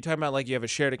like, you're talking about like you have a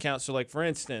shared account. So like, for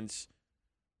instance,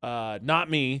 not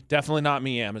me, definitely not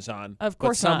me, Amazon. Of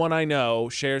course but someone I know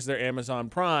shares their Amazon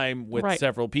Prime with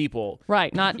several people.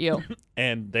 Right, not you.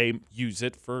 And they use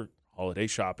it for holiday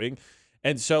shopping.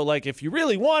 And so like, if you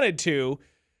really wanted to,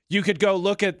 you could go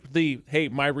look at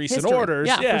my recent History. orders.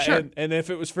 Yeah, for sure. And if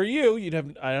it was for you, you'd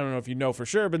have, I don't know if you know for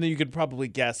sure, but then you could probably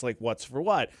guess like what's for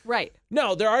what. Right.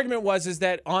 No, their argument is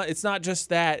that it's not just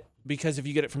that, because if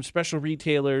you get it from special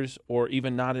retailers or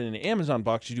even not in an Amazon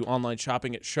box, you do online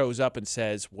shopping, it shows up and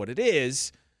says what it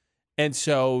is. And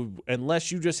so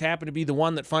unless you just happen to be the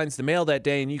one that finds the mail that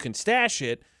day and you can stash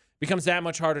it, it becomes that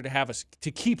much harder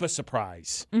to keep a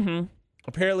surprise. Mm-hmm.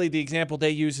 Apparently, the example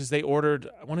they use is they ordered,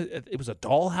 it was a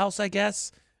dollhouse, I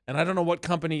guess. And I don't know what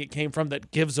company it came from that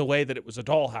gives away that it was a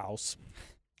dollhouse.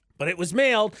 But it was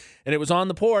mailed, and it was on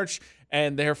the porch,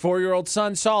 and their 4-year-old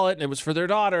son saw it, and it was for their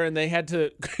daughter, and they had to,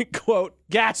 quote,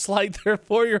 gaslight their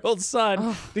 4-year-old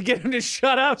son to get him to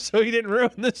shut up so he didn't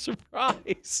ruin the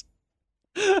surprise.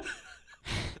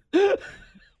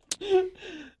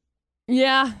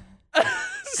 Yeah.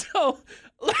 So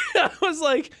I was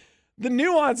like, the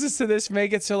nuances to this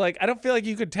make it so, like, I don't feel like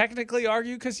you could technically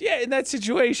argue because, in that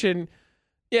situation,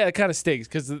 it kind of stinks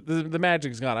because the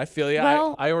magic's gone. I feel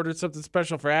Well, I ordered something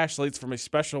special for Ashley. It's from a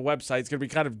special website. It's going to be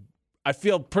kind of, I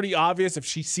feel pretty obvious if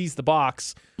she sees the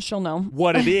box she'll know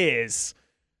what it is.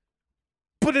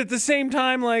 But at the same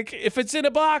time, like, if it's in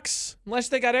a box, unless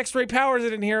they got X-ray powers I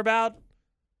didn't hear about,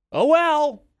 oh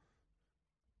well.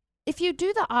 If you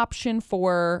do the option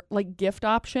for, like, gift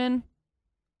option.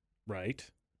 Right.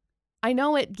 I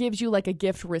know it gives you like a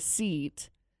gift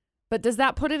receipt, but does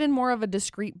that put it in more of a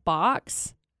discreet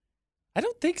box? I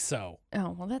don't think so.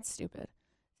 Oh, well, that's stupid.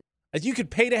 You could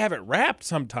pay to have it wrapped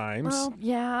sometimes. Well,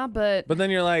 yeah, but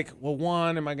then you're like, well,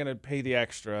 1, am I going to pay the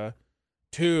extra?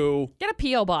 2, get a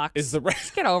P.O. box. is the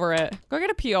Just get over it. Go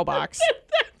get a P.O. box.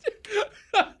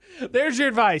 There's your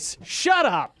advice. Shut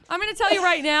up. I'm going to tell you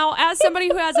right now, as somebody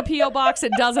who has a P.O. box,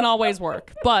 it doesn't always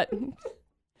work, but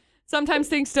sometimes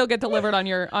things still get delivered on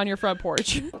your front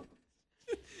porch.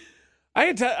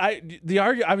 I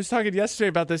was talking yesterday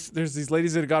about this. There's these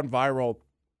ladies that have gotten viral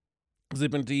because they've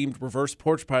been deemed reverse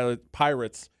porch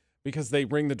pirates because they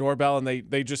ring the doorbell and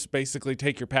they just basically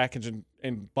take your package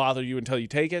and bother you until you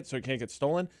take it so it can't get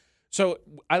stolen. So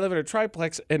I live in a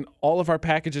triplex and all of our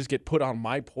packages get put on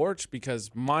my porch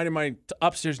because mine and my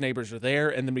upstairs neighbors are there.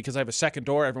 And then because I have a second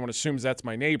door, everyone assumes that's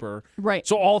my neighbor. Right.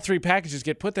 So all 3 packages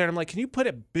get put there. And I'm like, can you put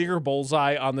a bigger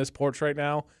bullseye on this porch right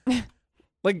now?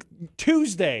 Like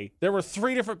Tuesday, there were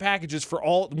 3 different packages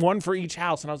one for each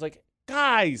house. And I was like,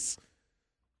 guys.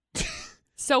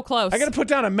 So close. I got to put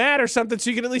down a mat or something so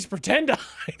you can at least pretend to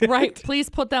hide it. Right. Please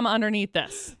put them underneath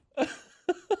this.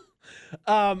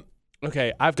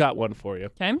 Okay, I've got one for you.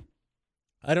 Okay.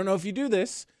 I don't know if you do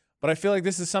this, but I feel like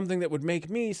this is something that would make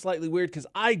me slightly weird because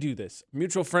I do this. A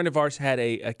mutual friend of ours had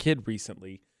a kid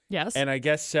recently. Yes. And I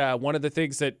guess one of the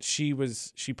things that she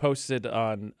posted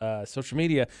on social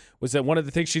media was that one of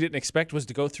the things she didn't expect was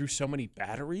to go through so many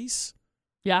batteries.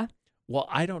 Yeah. Well,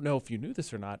 I don't know if you knew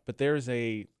this or not, but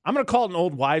I'm going to call it an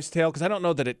old wives' tale because I don't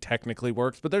know that it technically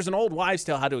works, but there's an old wives'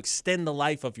 tale how to extend the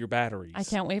life of your batteries. I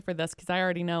can't wait for this because I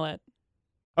already know it.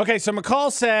 Okay, so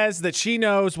McCall says that she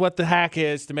knows what the hack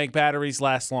is to make batteries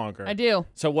last longer. I do.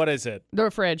 So what is it? The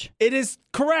fridge. It is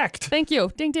correct. Thank you.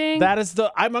 Ding, ding. I'm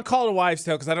going to call it a wives'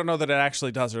 tale because I don't know that it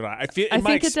actually does or not. In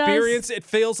my experience, it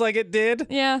feels like it did.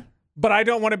 Yeah. But I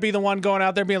don't want to be the one going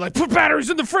out there being like, put batteries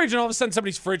in the fridge, and all of a sudden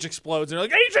somebody's fridge explodes, and they're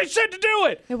like, AJ said to do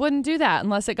it. It wouldn't do that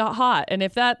unless it got hot. And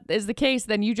if that is the case,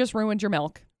 then you just ruined your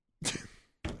milk.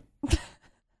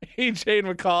 AJ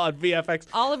and McCall on VFX.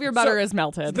 All of your butter is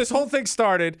melted. This whole thing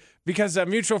started because a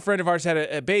mutual friend of ours had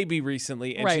a baby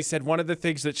recently, and she said one of the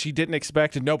things that she didn't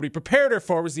expect and nobody prepared her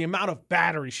for was the amount of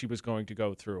battery she was going to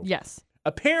go through. Yes.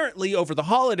 Apparently, over the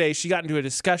holidays, she got into a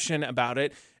discussion about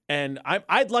it, and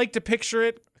I'd like to picture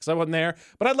it, because I wasn't there,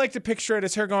 but I'd like to picture it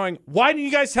as her going, why didn't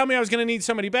you guys tell me I was going to need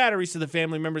so many batteries to the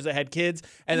family members that had kids?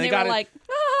 And they got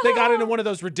they got into one of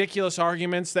those ridiculous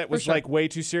arguments that was like way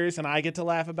too serious, and I get to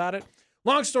laugh about it.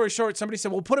 Long story short, somebody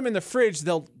said, well, put them in the fridge.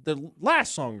 They'll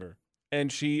last longer.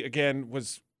 And she, again,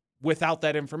 was without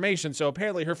that information. So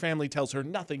apparently her family tells her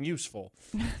nothing useful.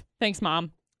 Thanks,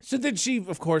 Mom. So then she,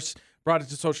 of course, brought it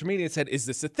to social media and said, is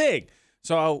this a thing?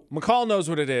 So McCall knows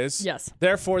what it is. Yes.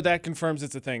 Therefore, that confirms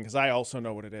it's a thing because I also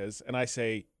know what it is. And I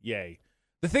say, yay.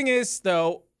 The thing is,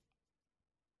 though,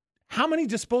 how many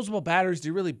disposable batteries do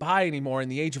you really buy anymore in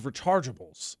the age of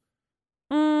rechargeables?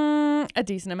 A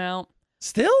decent amount.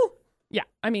 Still? Yeah.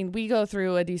 I mean, we go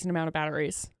through a decent amount of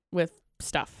batteries with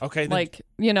stuff. Okay. Like,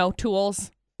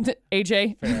 tools.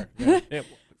 AJ. Fair. Yeah.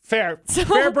 Fair.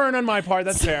 Fair burn on my part.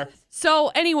 That's fair. So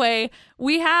anyway,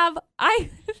 we have... I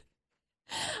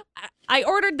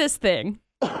ordered this thing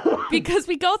because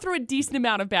we go through a decent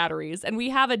amount of batteries and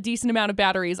we have a decent amount of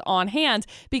batteries on hand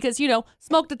because,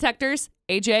 smoke detectors,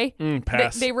 AJ,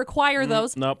 pass. They require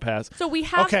those. No, pass. So we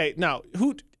have... Okay, now,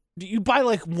 you buy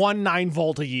like 1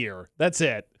 9-volt a year. That's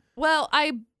it. Well,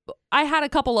 I had a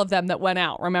couple of them that went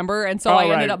out, remember? And so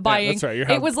I ended up buying... Yeah, that's right.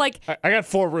 It was like... I got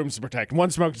 4 rooms to protect.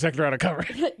 1 smoke detector out of cover.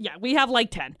 Yeah, we have like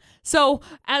 10. So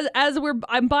as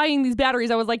I'm buying these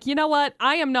batteries, I was like, you know what?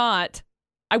 I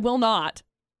will not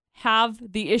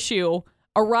have the issue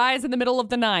arise in the middle of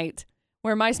the night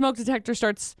where my smoke detector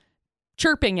starts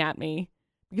chirping at me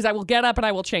because I will get up and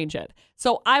I will change it.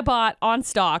 So I bought on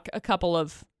stock a couple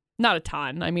of, not a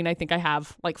ton. I mean, I think I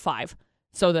have like 5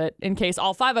 so that in case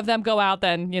all 5 of them go out,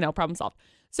 then, problem solved.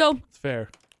 So it's fair.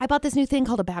 I bought this new thing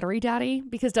called a battery daddy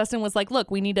because Dustin was like, look,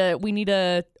 we need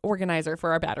a organizer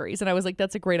for our batteries. And I was like,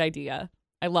 that's a great idea.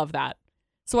 I love that.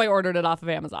 So I ordered it off of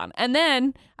Amazon. And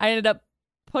then I ended up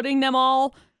putting them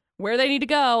all where they need to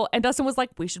go. And Dustin was like,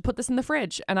 we should put this in the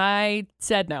fridge. And I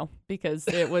said no, because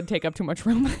it would take up too much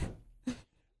room.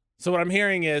 So what I'm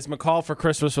hearing is McCall for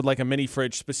Christmas would like a mini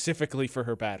fridge specifically for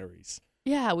her batteries.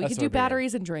 Yeah, we could do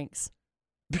batteries and drinks.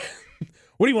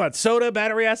 What do you want? Soda,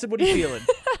 battery acid? What are you feeling?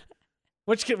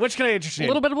 Which can I interest you in?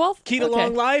 A little bit of both? Key to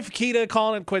long life, key to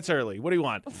calling it quits early. What do you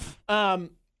want?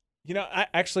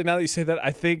 Actually, now that you say that,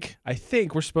 I think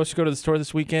we're supposed to go to the store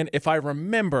this weekend. If I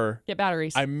remember, get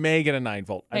batteries. I may get a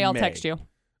 9-volt. Hey, I'll text you.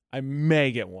 I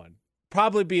may get one.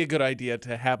 Probably be a good idea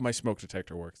to have my smoke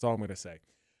detector work. That's all I'm going to say.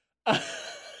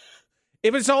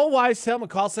 If it's all wise, tell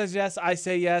McCall says yes. I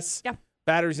say yes. Yeah.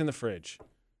 Batteries in the fridge.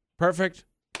 Perfect.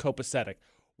 Copacetic.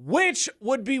 Which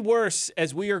would be worse,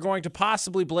 as we are going to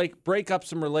possibly break up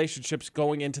some relationships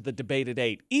going into the debate at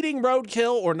 8? Eating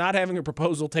roadkill or not having a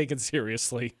proposal taken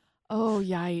seriously? Oh,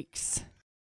 yikes.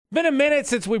 Been a minute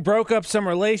since we broke up some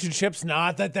relationships.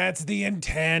 Not that that's the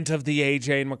intent of the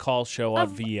AJ and McCall show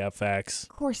on VFX. Of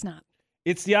course not.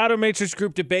 It's the Automatrix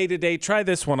Group debate today. Try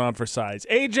this one on for size.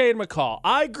 AJ and McCall.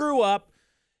 I grew up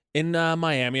in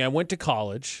Miami. I went to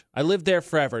college. I lived there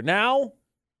forever. Now,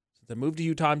 since I moved to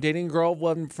Utah, I'm dating a girl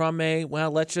from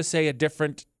let's just say a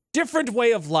different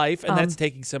way of life, and that's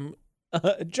taking some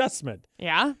adjustment.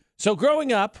 Yeah. So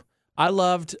growing up, I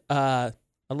loved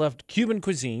Cuban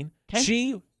cuisine. Okay.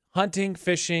 She hunting,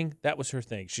 fishing, that was her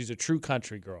thing. She's a true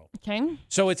country girl. Okay.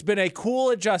 So it's been a cool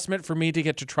adjustment for me to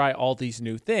get to try all these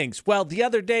new things. Well, the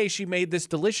other day she made this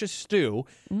delicious stew,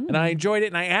 and I enjoyed it,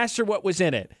 and I asked her what was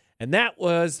in it. And that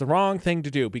was the wrong thing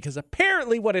to do, because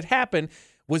apparently what had happened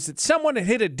was that someone had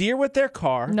hit a deer with their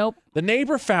car. Nope. The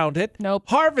neighbor found it. Nope.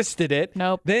 Harvested it.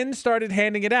 Nope. Then started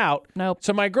handing it out. Nope.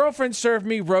 So my girlfriend served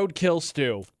me roadkill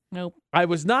stew. Nope. I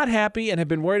was not happy and have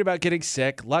been worried about getting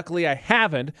sick. Luckily, I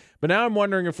haven't, but now I'm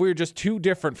wondering if we are just too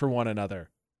different for one another.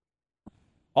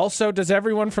 Also, does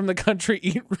everyone from the country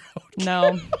eat roadkill?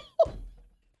 No.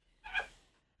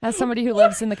 As somebody who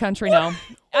lives in the country, no.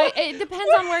 It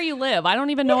depends on where you live. I don't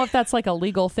even know if that's like a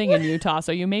legal thing in Utah,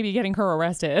 so you may be getting her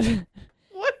arrested.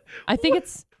 What? I think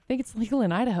it's legal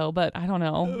in Idaho, but I don't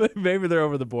know. Maybe they're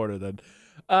over the border then.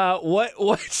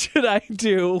 What should I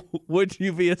do? Would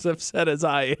you be as upset as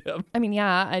I am? I mean,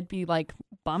 yeah, I'd be like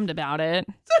bummed about it.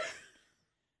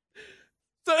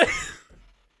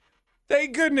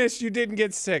 Thank goodness you didn't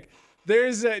get sick.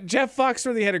 There's Jeff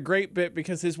Foxworthy had a great bit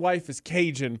because his wife is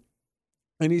Cajun.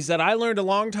 And he said, I learned a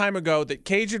long time ago that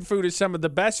Cajun food is some of the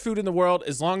best food in the world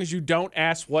as long as you don't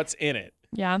ask what's in it.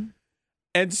 Yeah.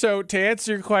 And so to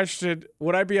answer your question,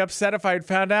 would I be upset if I had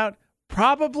found out?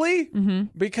 Probably,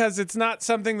 because it's not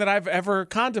something that I've ever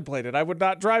contemplated. I would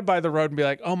not drive by the road and be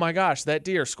like, oh my gosh, that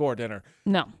deer score dinner.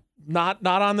 No. Not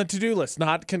on the to-do list,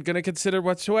 not going to consider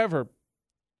whatsoever.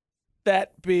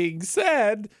 That being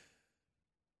said,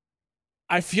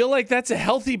 I feel like that's a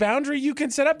healthy boundary you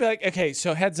can set up. Be like, okay,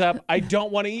 so heads up, I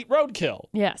don't want to eat roadkill.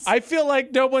 Yes. I feel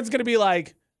like no one's going to be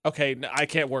like, okay, I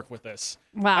can't work with this.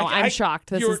 Wow, I'm shocked.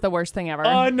 This is the worst thing ever.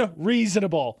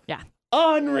 Unreasonable. Yeah.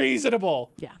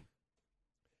 Unreasonable. Yeah.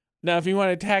 Now, if you want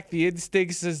to attack the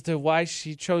instincts as to why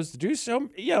she chose to do so,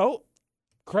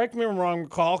 correct me if I'm wrong,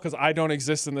 McCall, because I don't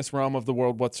exist in this realm of the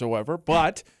world whatsoever,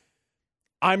 but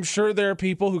I'm sure there are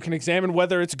people who can examine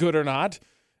whether it's good or not.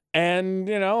 And,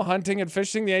 hunting and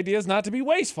fishing, the idea is not to be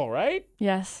wasteful, right?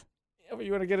 Yes. Yeah, but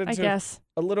you want to get into I guess.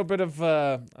 a little bit of,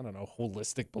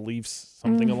 holistic beliefs,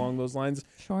 something along those lines.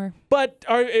 Sure. But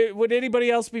would anybody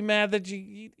else be mad that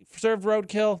you served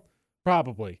roadkill?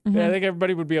 Probably. Yeah, I think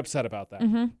everybody would be upset about that.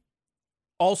 Mm-hmm.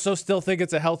 Also, still think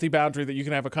it's a healthy boundary that you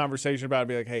can have a conversation about and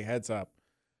be like, hey, heads up.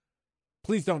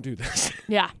 Please don't do this.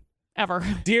 Yeah, ever.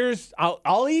 Deer's,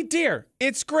 I'll eat deer.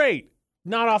 It's great.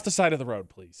 Not off the side of the road,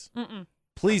 please. Mm-mm.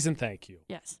 Please and thank you.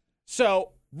 Yes.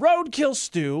 So, roadkill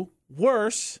stew,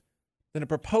 worse than a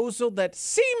proposal that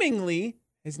seemingly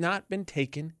has not been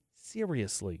taken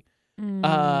seriously.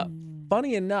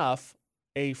 Funny enough,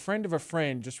 a friend of a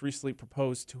friend just recently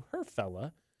proposed to her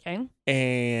fella. Okay.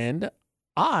 And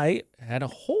I had a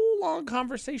whole long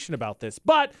conversation about this.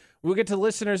 But we'll get to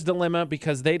listeners' dilemma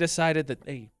because they decided that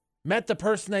they met the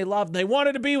person they loved and they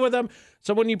wanted to be with them.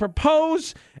 So when you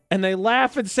propose and they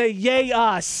laugh and say, yay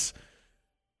us,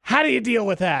 how do you deal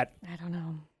with that? I don't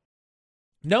know.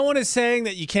 No one is saying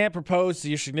that you can't propose to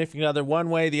your significant other one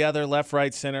way, the other, left,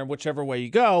 right, center, whichever way you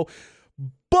go.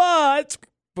 But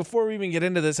before we even get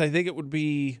into this, I think it would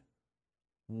be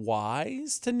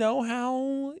wise to know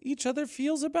how each other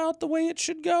feels about the way it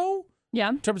should go. Yeah.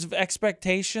 In terms of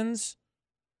expectations.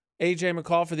 AJ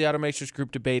McCall for the Automatrix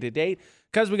Group Debate at 8.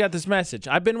 Because we got this message.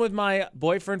 I've been with my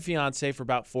boyfriend, fiance for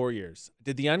about 4 years. I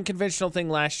did the unconventional thing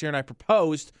last year and I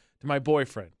proposed to my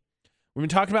boyfriend. We've been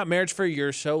talking about marriage for a year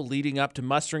or so, leading up to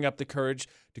mustering up the courage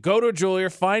to go to a jeweler,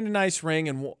 find a nice ring,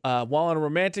 and while on a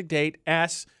romantic date,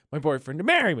 ask my boyfriend to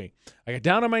marry me. I got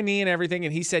down on my knee and everything,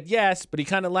 and he said yes, but he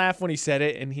kind of laughed when he said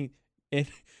it,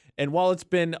 and while it's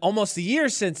been almost a year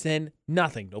since then,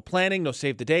 nothing. No planning, no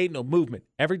save the date, no movement.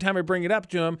 Every time I bring it up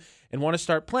to him and want to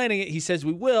start planning it, he says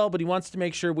we will, but he wants to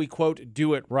make sure we, quote,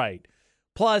 do it right.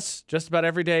 Plus, just about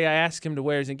every day I ask him to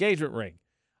wear his engagement ring.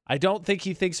 I don't think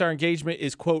he thinks our engagement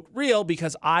is, quote, real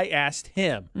because I asked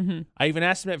him. Mm-hmm. I even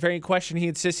asked him that very question. He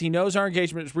insists he knows our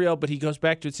engagement is real, but he goes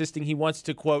back to insisting he wants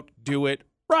to, quote, do it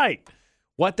right.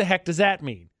 What the heck does that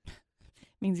mean?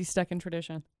 Means he's stuck in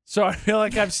tradition. So I feel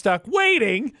like I'm stuck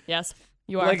waiting. Yes,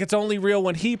 you are. Like it's only real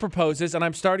when he proposes, and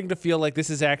I'm starting to feel like this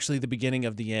is actually the beginning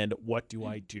of the end. What do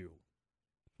I do?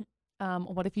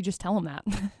 What if you just tell him that?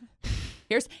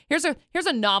 Here's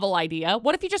a novel idea.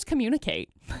 What if you just communicate?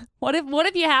 What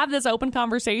if you have this open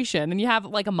conversation and you have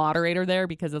like a moderator there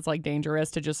because it's like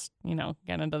dangerous to just,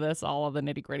 get into this, all of the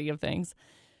nitty-gritty of things.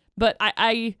 But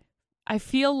I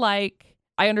feel like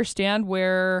I understand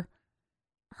where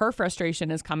her frustration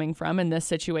is coming from in this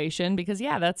situation because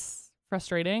that's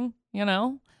frustrating,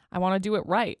 I want to do it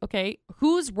right. Okay,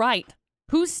 who's right?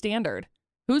 Who's standard?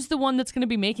 Who's the one that's going to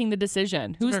be making the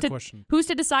decision? Who's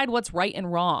to decide what's right and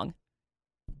wrong?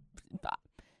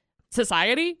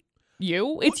 Society?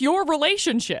 You? It's your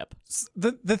relationship.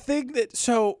 The thing that,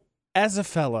 so as a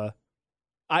fella,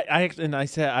 I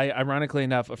said, ironically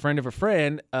enough, a friend of a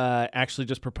friend actually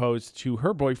just proposed to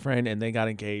her boyfriend and they got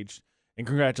engaged. And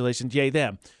congratulations, yay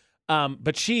them.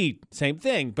 But she, same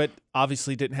thing, but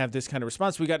obviously didn't have this kind of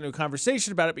response. We got into a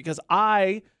conversation about it because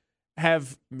I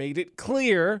have made it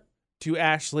clear to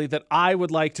Ashley that I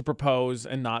would like to propose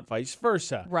and not vice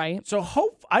versa. Right. So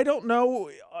I don't know,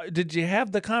 did you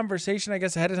have the conversation, I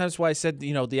guess, ahead of time? That's why I said,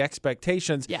 the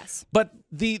expectations. Yes. But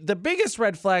the biggest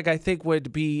red flag, I think,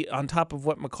 would be on top of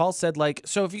what McCall said. Like,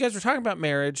 so if you guys were talking about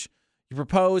marriage, you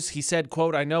propose, he said,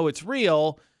 quote, I know it's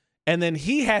real, and then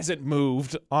he hasn't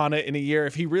moved on it in a year.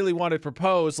 If he really wanted to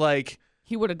propose, like...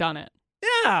 He would have done it.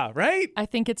 Yeah, right? I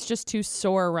think it's just too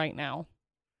sore right now.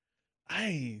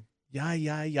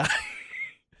 Yeah.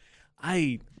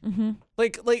 Mm-hmm.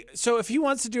 Like, so if he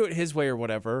wants to do it his way or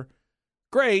whatever,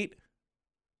 great.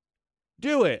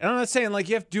 Do it. I'm not saying like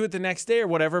you have to do it the next day or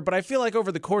whatever, but I feel like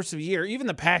over the course of a year, even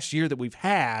the past year that we've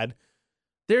had,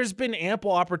 there's been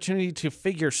ample opportunity to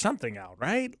figure something out,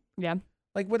 right? Yeah.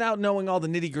 Like without knowing all the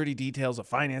nitty-gritty details of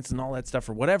finance and all that stuff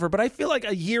or whatever. But I feel like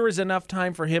a year is enough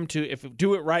time for him to, if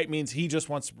do it right means he just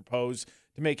wants to propose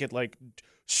to make it like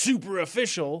super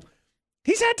official,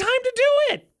 he's had time to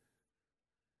do it.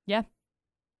 Yeah.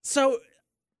 So,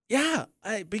 yeah,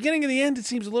 beginning and the end, it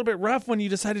seems a little bit rough when you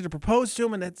decided to propose to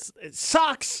him, and it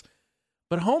sucks.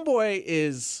 But homeboy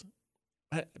is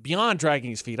beyond dragging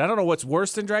his feet. I don't know what's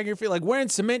worse than dragging your feet. Like wearing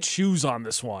cement shoes on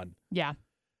this one. Yeah.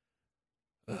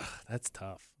 Ugh, that's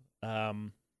tough.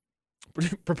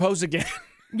 Propose again.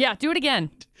 Yeah, do it again.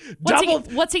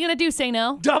 What's he gonna do? Say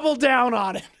no? Double down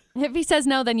on it. If he says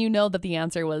no, then you know that the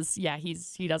answer was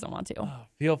he doesn't want to. Oh,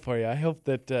 feel for you. I hope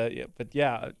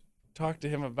that. Talk to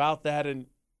him about that and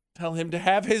tell him to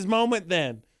have his moment.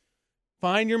 Then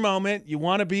find your moment. You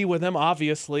want to be with him,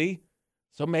 obviously,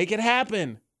 so make it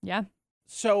happen. Yeah.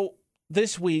 So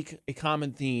this week, a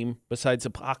common theme besides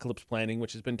apocalypse planning,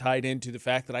 which has been tied into the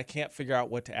fact that I can't figure out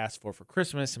what to ask for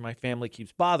Christmas, and my family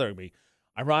keeps bothering me.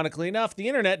 Ironically enough, the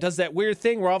internet does that weird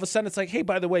thing where all of a sudden it's like, hey,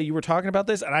 by the way, you were talking about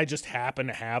this, and I just happen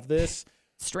to have this.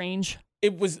 Strange.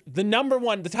 It was the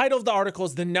title of the article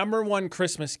is the number one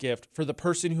Christmas gift for the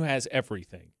person who has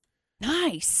everything.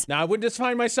 Nice. Now, I wouldn't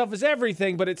define myself as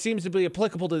everything, but it seems to be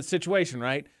applicable to the situation,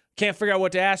 right? Can't figure out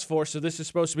what to ask for, so this is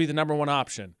supposed to be the number one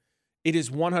option. It is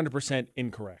 100%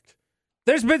 incorrect.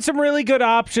 There's been some really good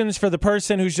options for the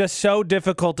person who's just so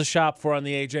difficult to shop for on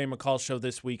the AJ McCall show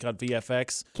this week on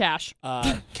VFX. Cash.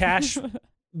 Cash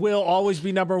will always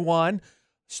be number one.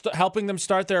 Helping them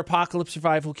start their apocalypse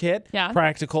survival kit. Yeah.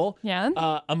 Practical.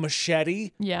 Yeah. A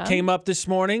machete. Yeah. Came up this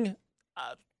morning.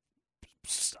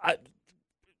 I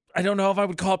don't know if I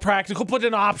would call it practical, but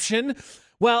an option.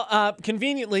 Well,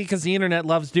 conveniently, because the internet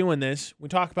loves doing this, we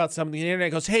talk about something, the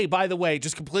internet goes, hey, by the way,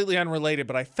 just completely unrelated,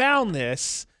 but I found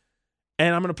this,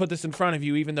 and I'm going to put this in front of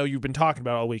you, even though you've been talking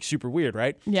about it all week. Super weird,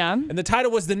 right? Yeah. And the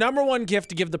title was the number one gift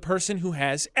to give the person who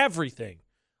has everything,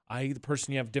 i.e. the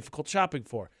person you have difficult shopping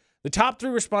for. The top three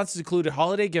responses included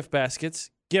holiday gift baskets,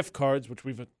 gift cards, which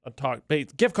we've talked,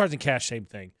 gift cards and cash, same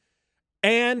thing.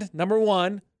 And number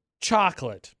one,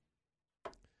 chocolate.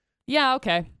 Yeah,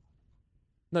 okay.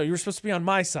 No, you were supposed to be on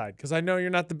my side because I know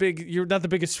you're not the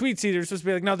biggest sweets eater. You're supposed to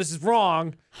be like, no, this is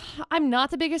wrong. I'm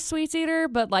not the biggest sweets eater,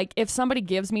 but like if somebody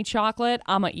gives me chocolate,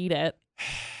 I'm gonna eat it.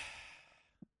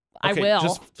 I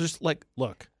will. Just like,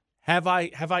 look. Have I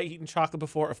eaten chocolate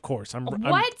before? Of course. I'm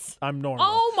normal.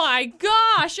 Oh my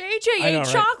gosh, AJ ate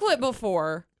chocolate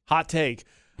before. Hot take.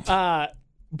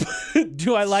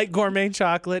 Do I like gourmet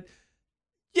chocolate?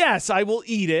 Yes, I will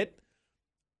eat it.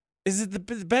 Is it the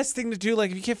best thing to do?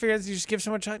 Like, if you can't figure out, you just give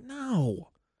someone chocolate? No.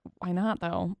 Why not,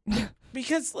 though?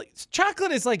 Because like,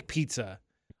 chocolate is like pizza.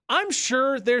 I'm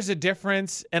sure there's a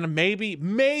difference, and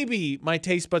maybe my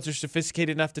taste buds are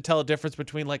sophisticated enough to tell a difference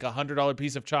between like $100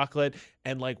 piece of chocolate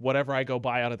and like whatever I go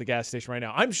buy out at the gas station right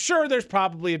now. I'm sure there's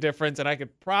probably a difference, and I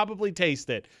could probably taste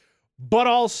it. But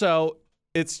also,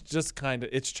 it's just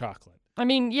it's chocolate. I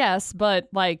mean, yes, but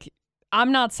like,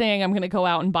 I'm not saying I'm going to go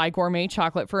out and buy gourmet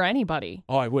chocolate for anybody.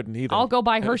 Oh, I wouldn't either. I'll go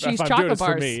buy Hershey's chocolate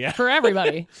bars for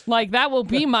everybody. Like that will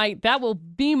be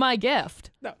my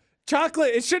gift. No.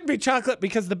 Chocolate, it shouldn't be chocolate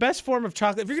because the best form of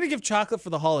chocolate, if you're going to give chocolate for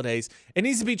the holidays, it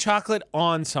needs to be chocolate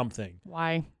on something.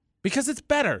 Why? Because it's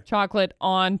better. Chocolate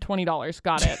on $20.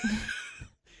 Got it.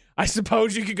 I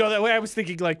suppose you could go that way. I was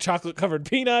thinking like chocolate-covered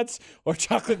peanuts or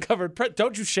chocolate-covered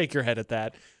Don't you shake your head at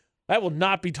that. That will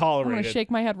not be tolerated. I'm going to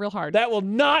shake my head real hard. That will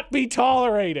not be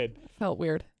tolerated. Felt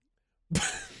weird.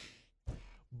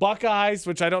 Buckeyes,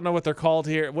 which I don't know what they're called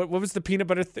here. What was the peanut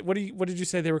butter? What did you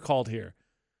say they were called here?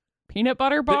 Peanut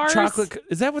butter bars? Chocolate.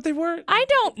 Is that what they were? I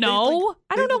don't know.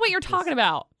 I don't know what you're talking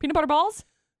about. Peanut butter balls?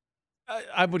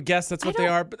 I would guess that's what they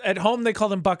are. But at home, they call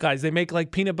them Buckeyes. They make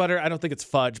like peanut butter. I don't think it's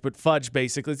fudge, but fudge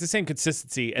basically. It's the same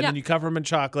consistency. And then you cover them in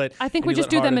chocolate. I think we just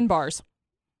do them in bars.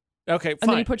 Okay, fine.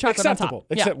 And then you put chocolate Acceptable.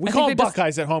 on top. We call it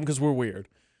Buckeyes at home because we're weird.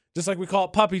 Just like we call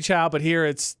it puppy chow, but here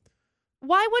it's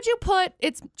Why would you put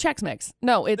it's Chex Mix?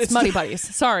 No, it's Muddy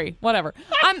Buddies. Sorry, whatever.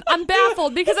 I'm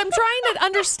baffled because I'm trying to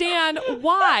understand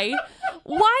why.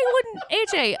 Why wouldn't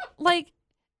AJ like?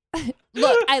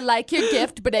 Look, I like your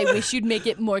gift, but I wish you'd make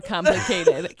it more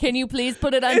complicated. Can you please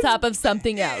put it on top of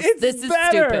something else? This is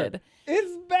stupid.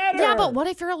 It's better. Yeah, but what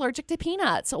if you're allergic to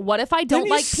peanuts? What if I don't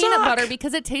like peanut butter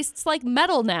because it tastes like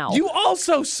metal now? You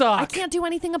also suck. I can't do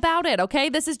anything about it, okay?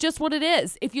 This is just what it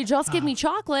is. If you just give me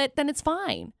chocolate, then it's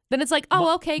fine. Then it's like,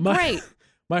 oh, okay, great.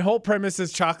 My whole premise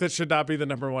is chocolate should not be the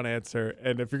number one answer.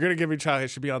 And if you're going to give me chocolate, it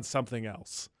should be on something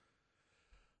else.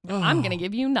 I'm going to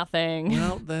give you nothing.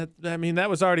 Well, that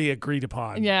was already agreed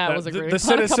upon. Yeah, it was agreed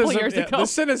upon a couple years ago. The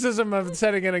cynicism of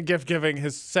setting in and gift giving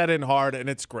has set in hard, and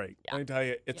it's great. Yeah. Let me tell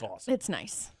you, it's awesome. It's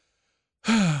nice.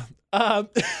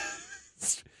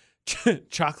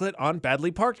 Chocolate on badly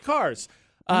parked cars.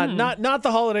 Not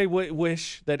the holiday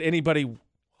wish that anybody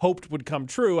hoped would come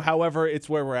true. However, it's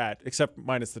where we're at, except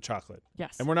minus the chocolate.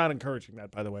 Yes. And we're not encouraging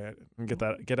that, by the way.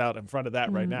 Get out in front of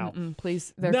that right now.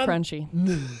 Please, they're crunchy.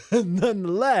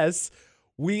 Nonetheless,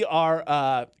 we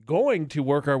are going to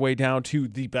work our way down to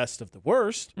the best of the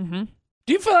worst. Mm-hmm.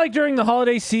 Do you feel like during the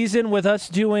holiday season with us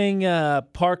doing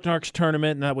Park Narcs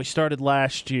tournament and that we started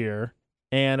last year,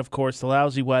 and of course the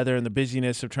lousy weather and the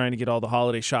busyness of trying to get all the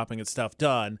holiday shopping and stuff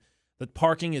done, that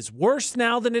parking is worse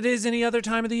now than it is any other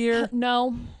time of the year?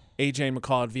 No. AJ and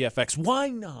McCall at VFX. Why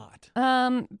not?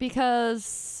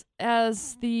 Because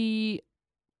as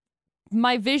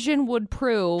my vision would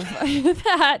prove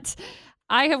that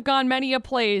I have gone many a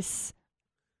place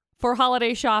for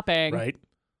holiday shopping. Right.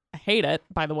 I hate it,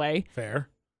 by the way. Fair.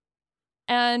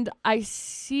 And I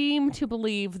seem to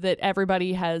believe that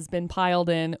everybody has been piled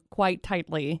in quite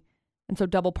tightly. And so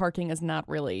double parking is not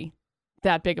really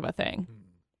that big of a thing.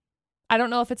 I don't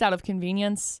know if it's out of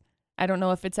convenience. I don't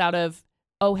know if it's out of,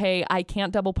 oh, hey, I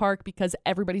can't double park because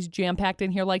everybody's jam-packed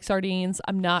in here like sardines.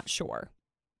 I'm not sure.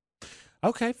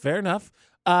 Okay, fair enough.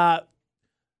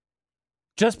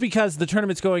 Just because the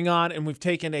tournament's going on and we've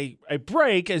taken a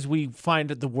break as we find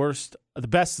the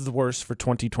best of the worst for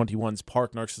 2021's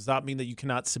Park Narcs does not mean that you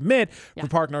cannot submit for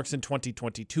Park Narcs in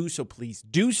 2022, so please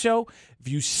do so. If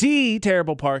you see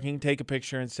terrible parking, take a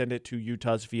picture and send it to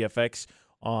Utah's VFX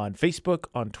on Facebook,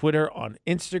 on Twitter, on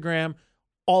Instagram.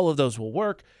 All of those will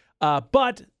work.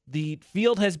 But the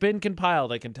field has been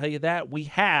compiled. I can tell you that. We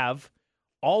have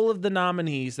all of the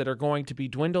nominees that are going to be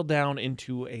dwindled down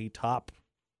into a top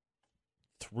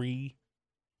three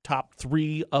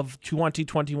of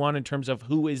 2021 in terms of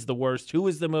who is the worst, who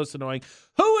is the most annoying,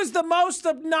 who is the most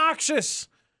obnoxious.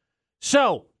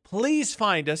 So please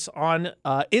find us on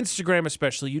Instagram,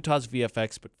 especially Utah's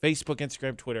VFX, but Facebook,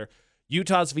 Instagram, Twitter,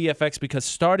 Utah's VFX, because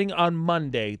starting on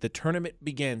Monday, the tournament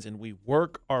begins and we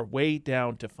work our way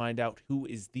down to find out who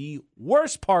is the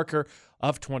worst parker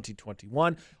of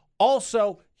 2021.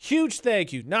 Also, huge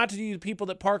thank you, not to you people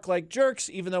that park like jerks,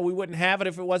 even though we wouldn't have it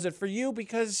if it wasn't for you,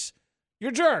 because you're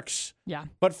jerks. Yeah.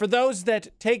 But for those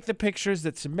that take the pictures,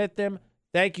 that submit them,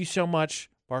 thank you so much.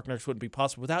 Park Narcs wouldn't be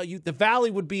possible without you. The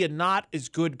Valley would be a not as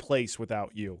good place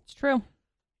without you. It's true.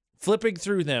 Flipping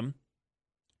through them,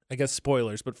 I guess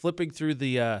spoilers, but flipping through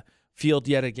the field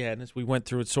yet again as we went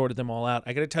through and sorted them all out,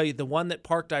 I got to tell you, the one that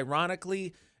parked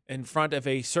ironically in front of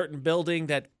a certain building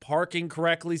that parking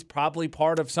correctly is probably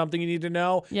part of something you need to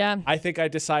know. Yeah. I think I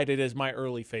decided is my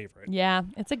early favorite. Yeah,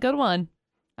 it's a good one.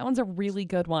 That one's a really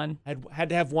good one. I had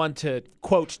to have one to,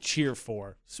 quote, cheer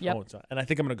for. Yep. And I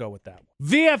think I'm going to go with that one.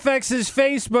 VFX's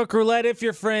Facebook Roulette. If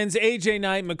your friends AJ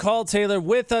Knight, McCall Taylor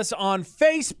with us on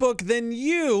Facebook, then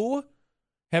you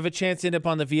have a chance to end up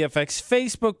on the VFX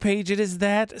Facebook page. It is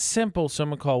that simple. So,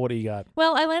 McCall, what do you got?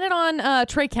 Well, I landed on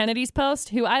Trey Kennedy's post,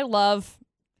 who I love.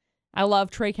 I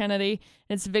love Trey Kennedy.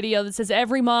 It's a video that says,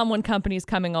 every mom when company's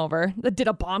coming over. Did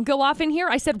a bomb go off in here?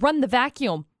 I said, run the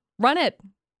vacuum. Run it.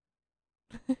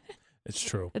 It's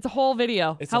true. It's a whole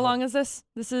video. How long is this?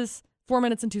 This is 4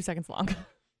 minutes and 2 seconds long.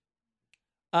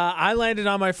 I landed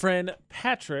on my friend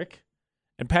Patrick,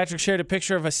 and Patrick shared a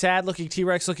picture of a sad-looking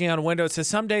T-Rex looking out a window. It says,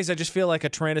 some days I just feel like a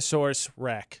Tyrannosaurus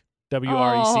Rex.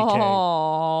 W-R-E-C-K.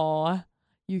 Oh,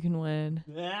 you can win.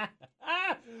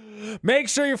 Make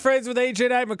sure you're friends with AJ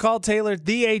Knight, McCall Taylor,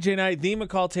 the AJ Knight, the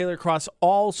McCall Taylor across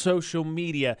all social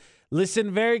media.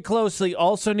 Listen very closely.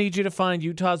 Also need you to find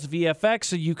Utah's VFX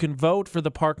so you can vote for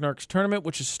the Park Narcs tournament,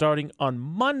 which is starting on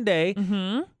Monday.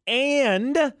 Mm-hmm.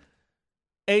 And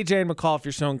AJ and McCall, if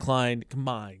you're so inclined,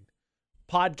 combined.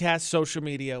 Podcast, social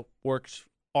media, works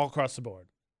all across the board.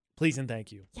 Please and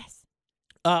thank you. Yes.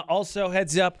 Also,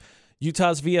 heads up,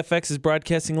 Utah's VFX is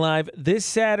broadcasting live this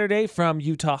Saturday from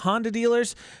Utah Honda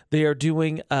dealers. They are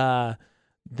doing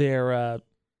their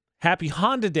Happy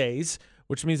Honda Days,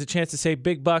 which means a chance to save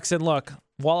big bucks. And look,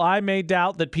 while I may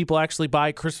doubt that people actually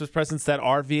buy Christmas presents that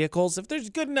are vehicles, if there's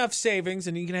good enough savings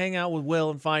and you can hang out with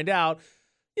Will and find out,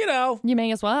 you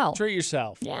may as well. Treat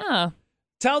yourself. Yeah.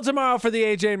 Till tomorrow for the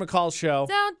AJ McCall Show.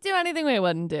 Don't do anything we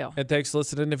wouldn't do. And thanks for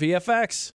listening to VFX.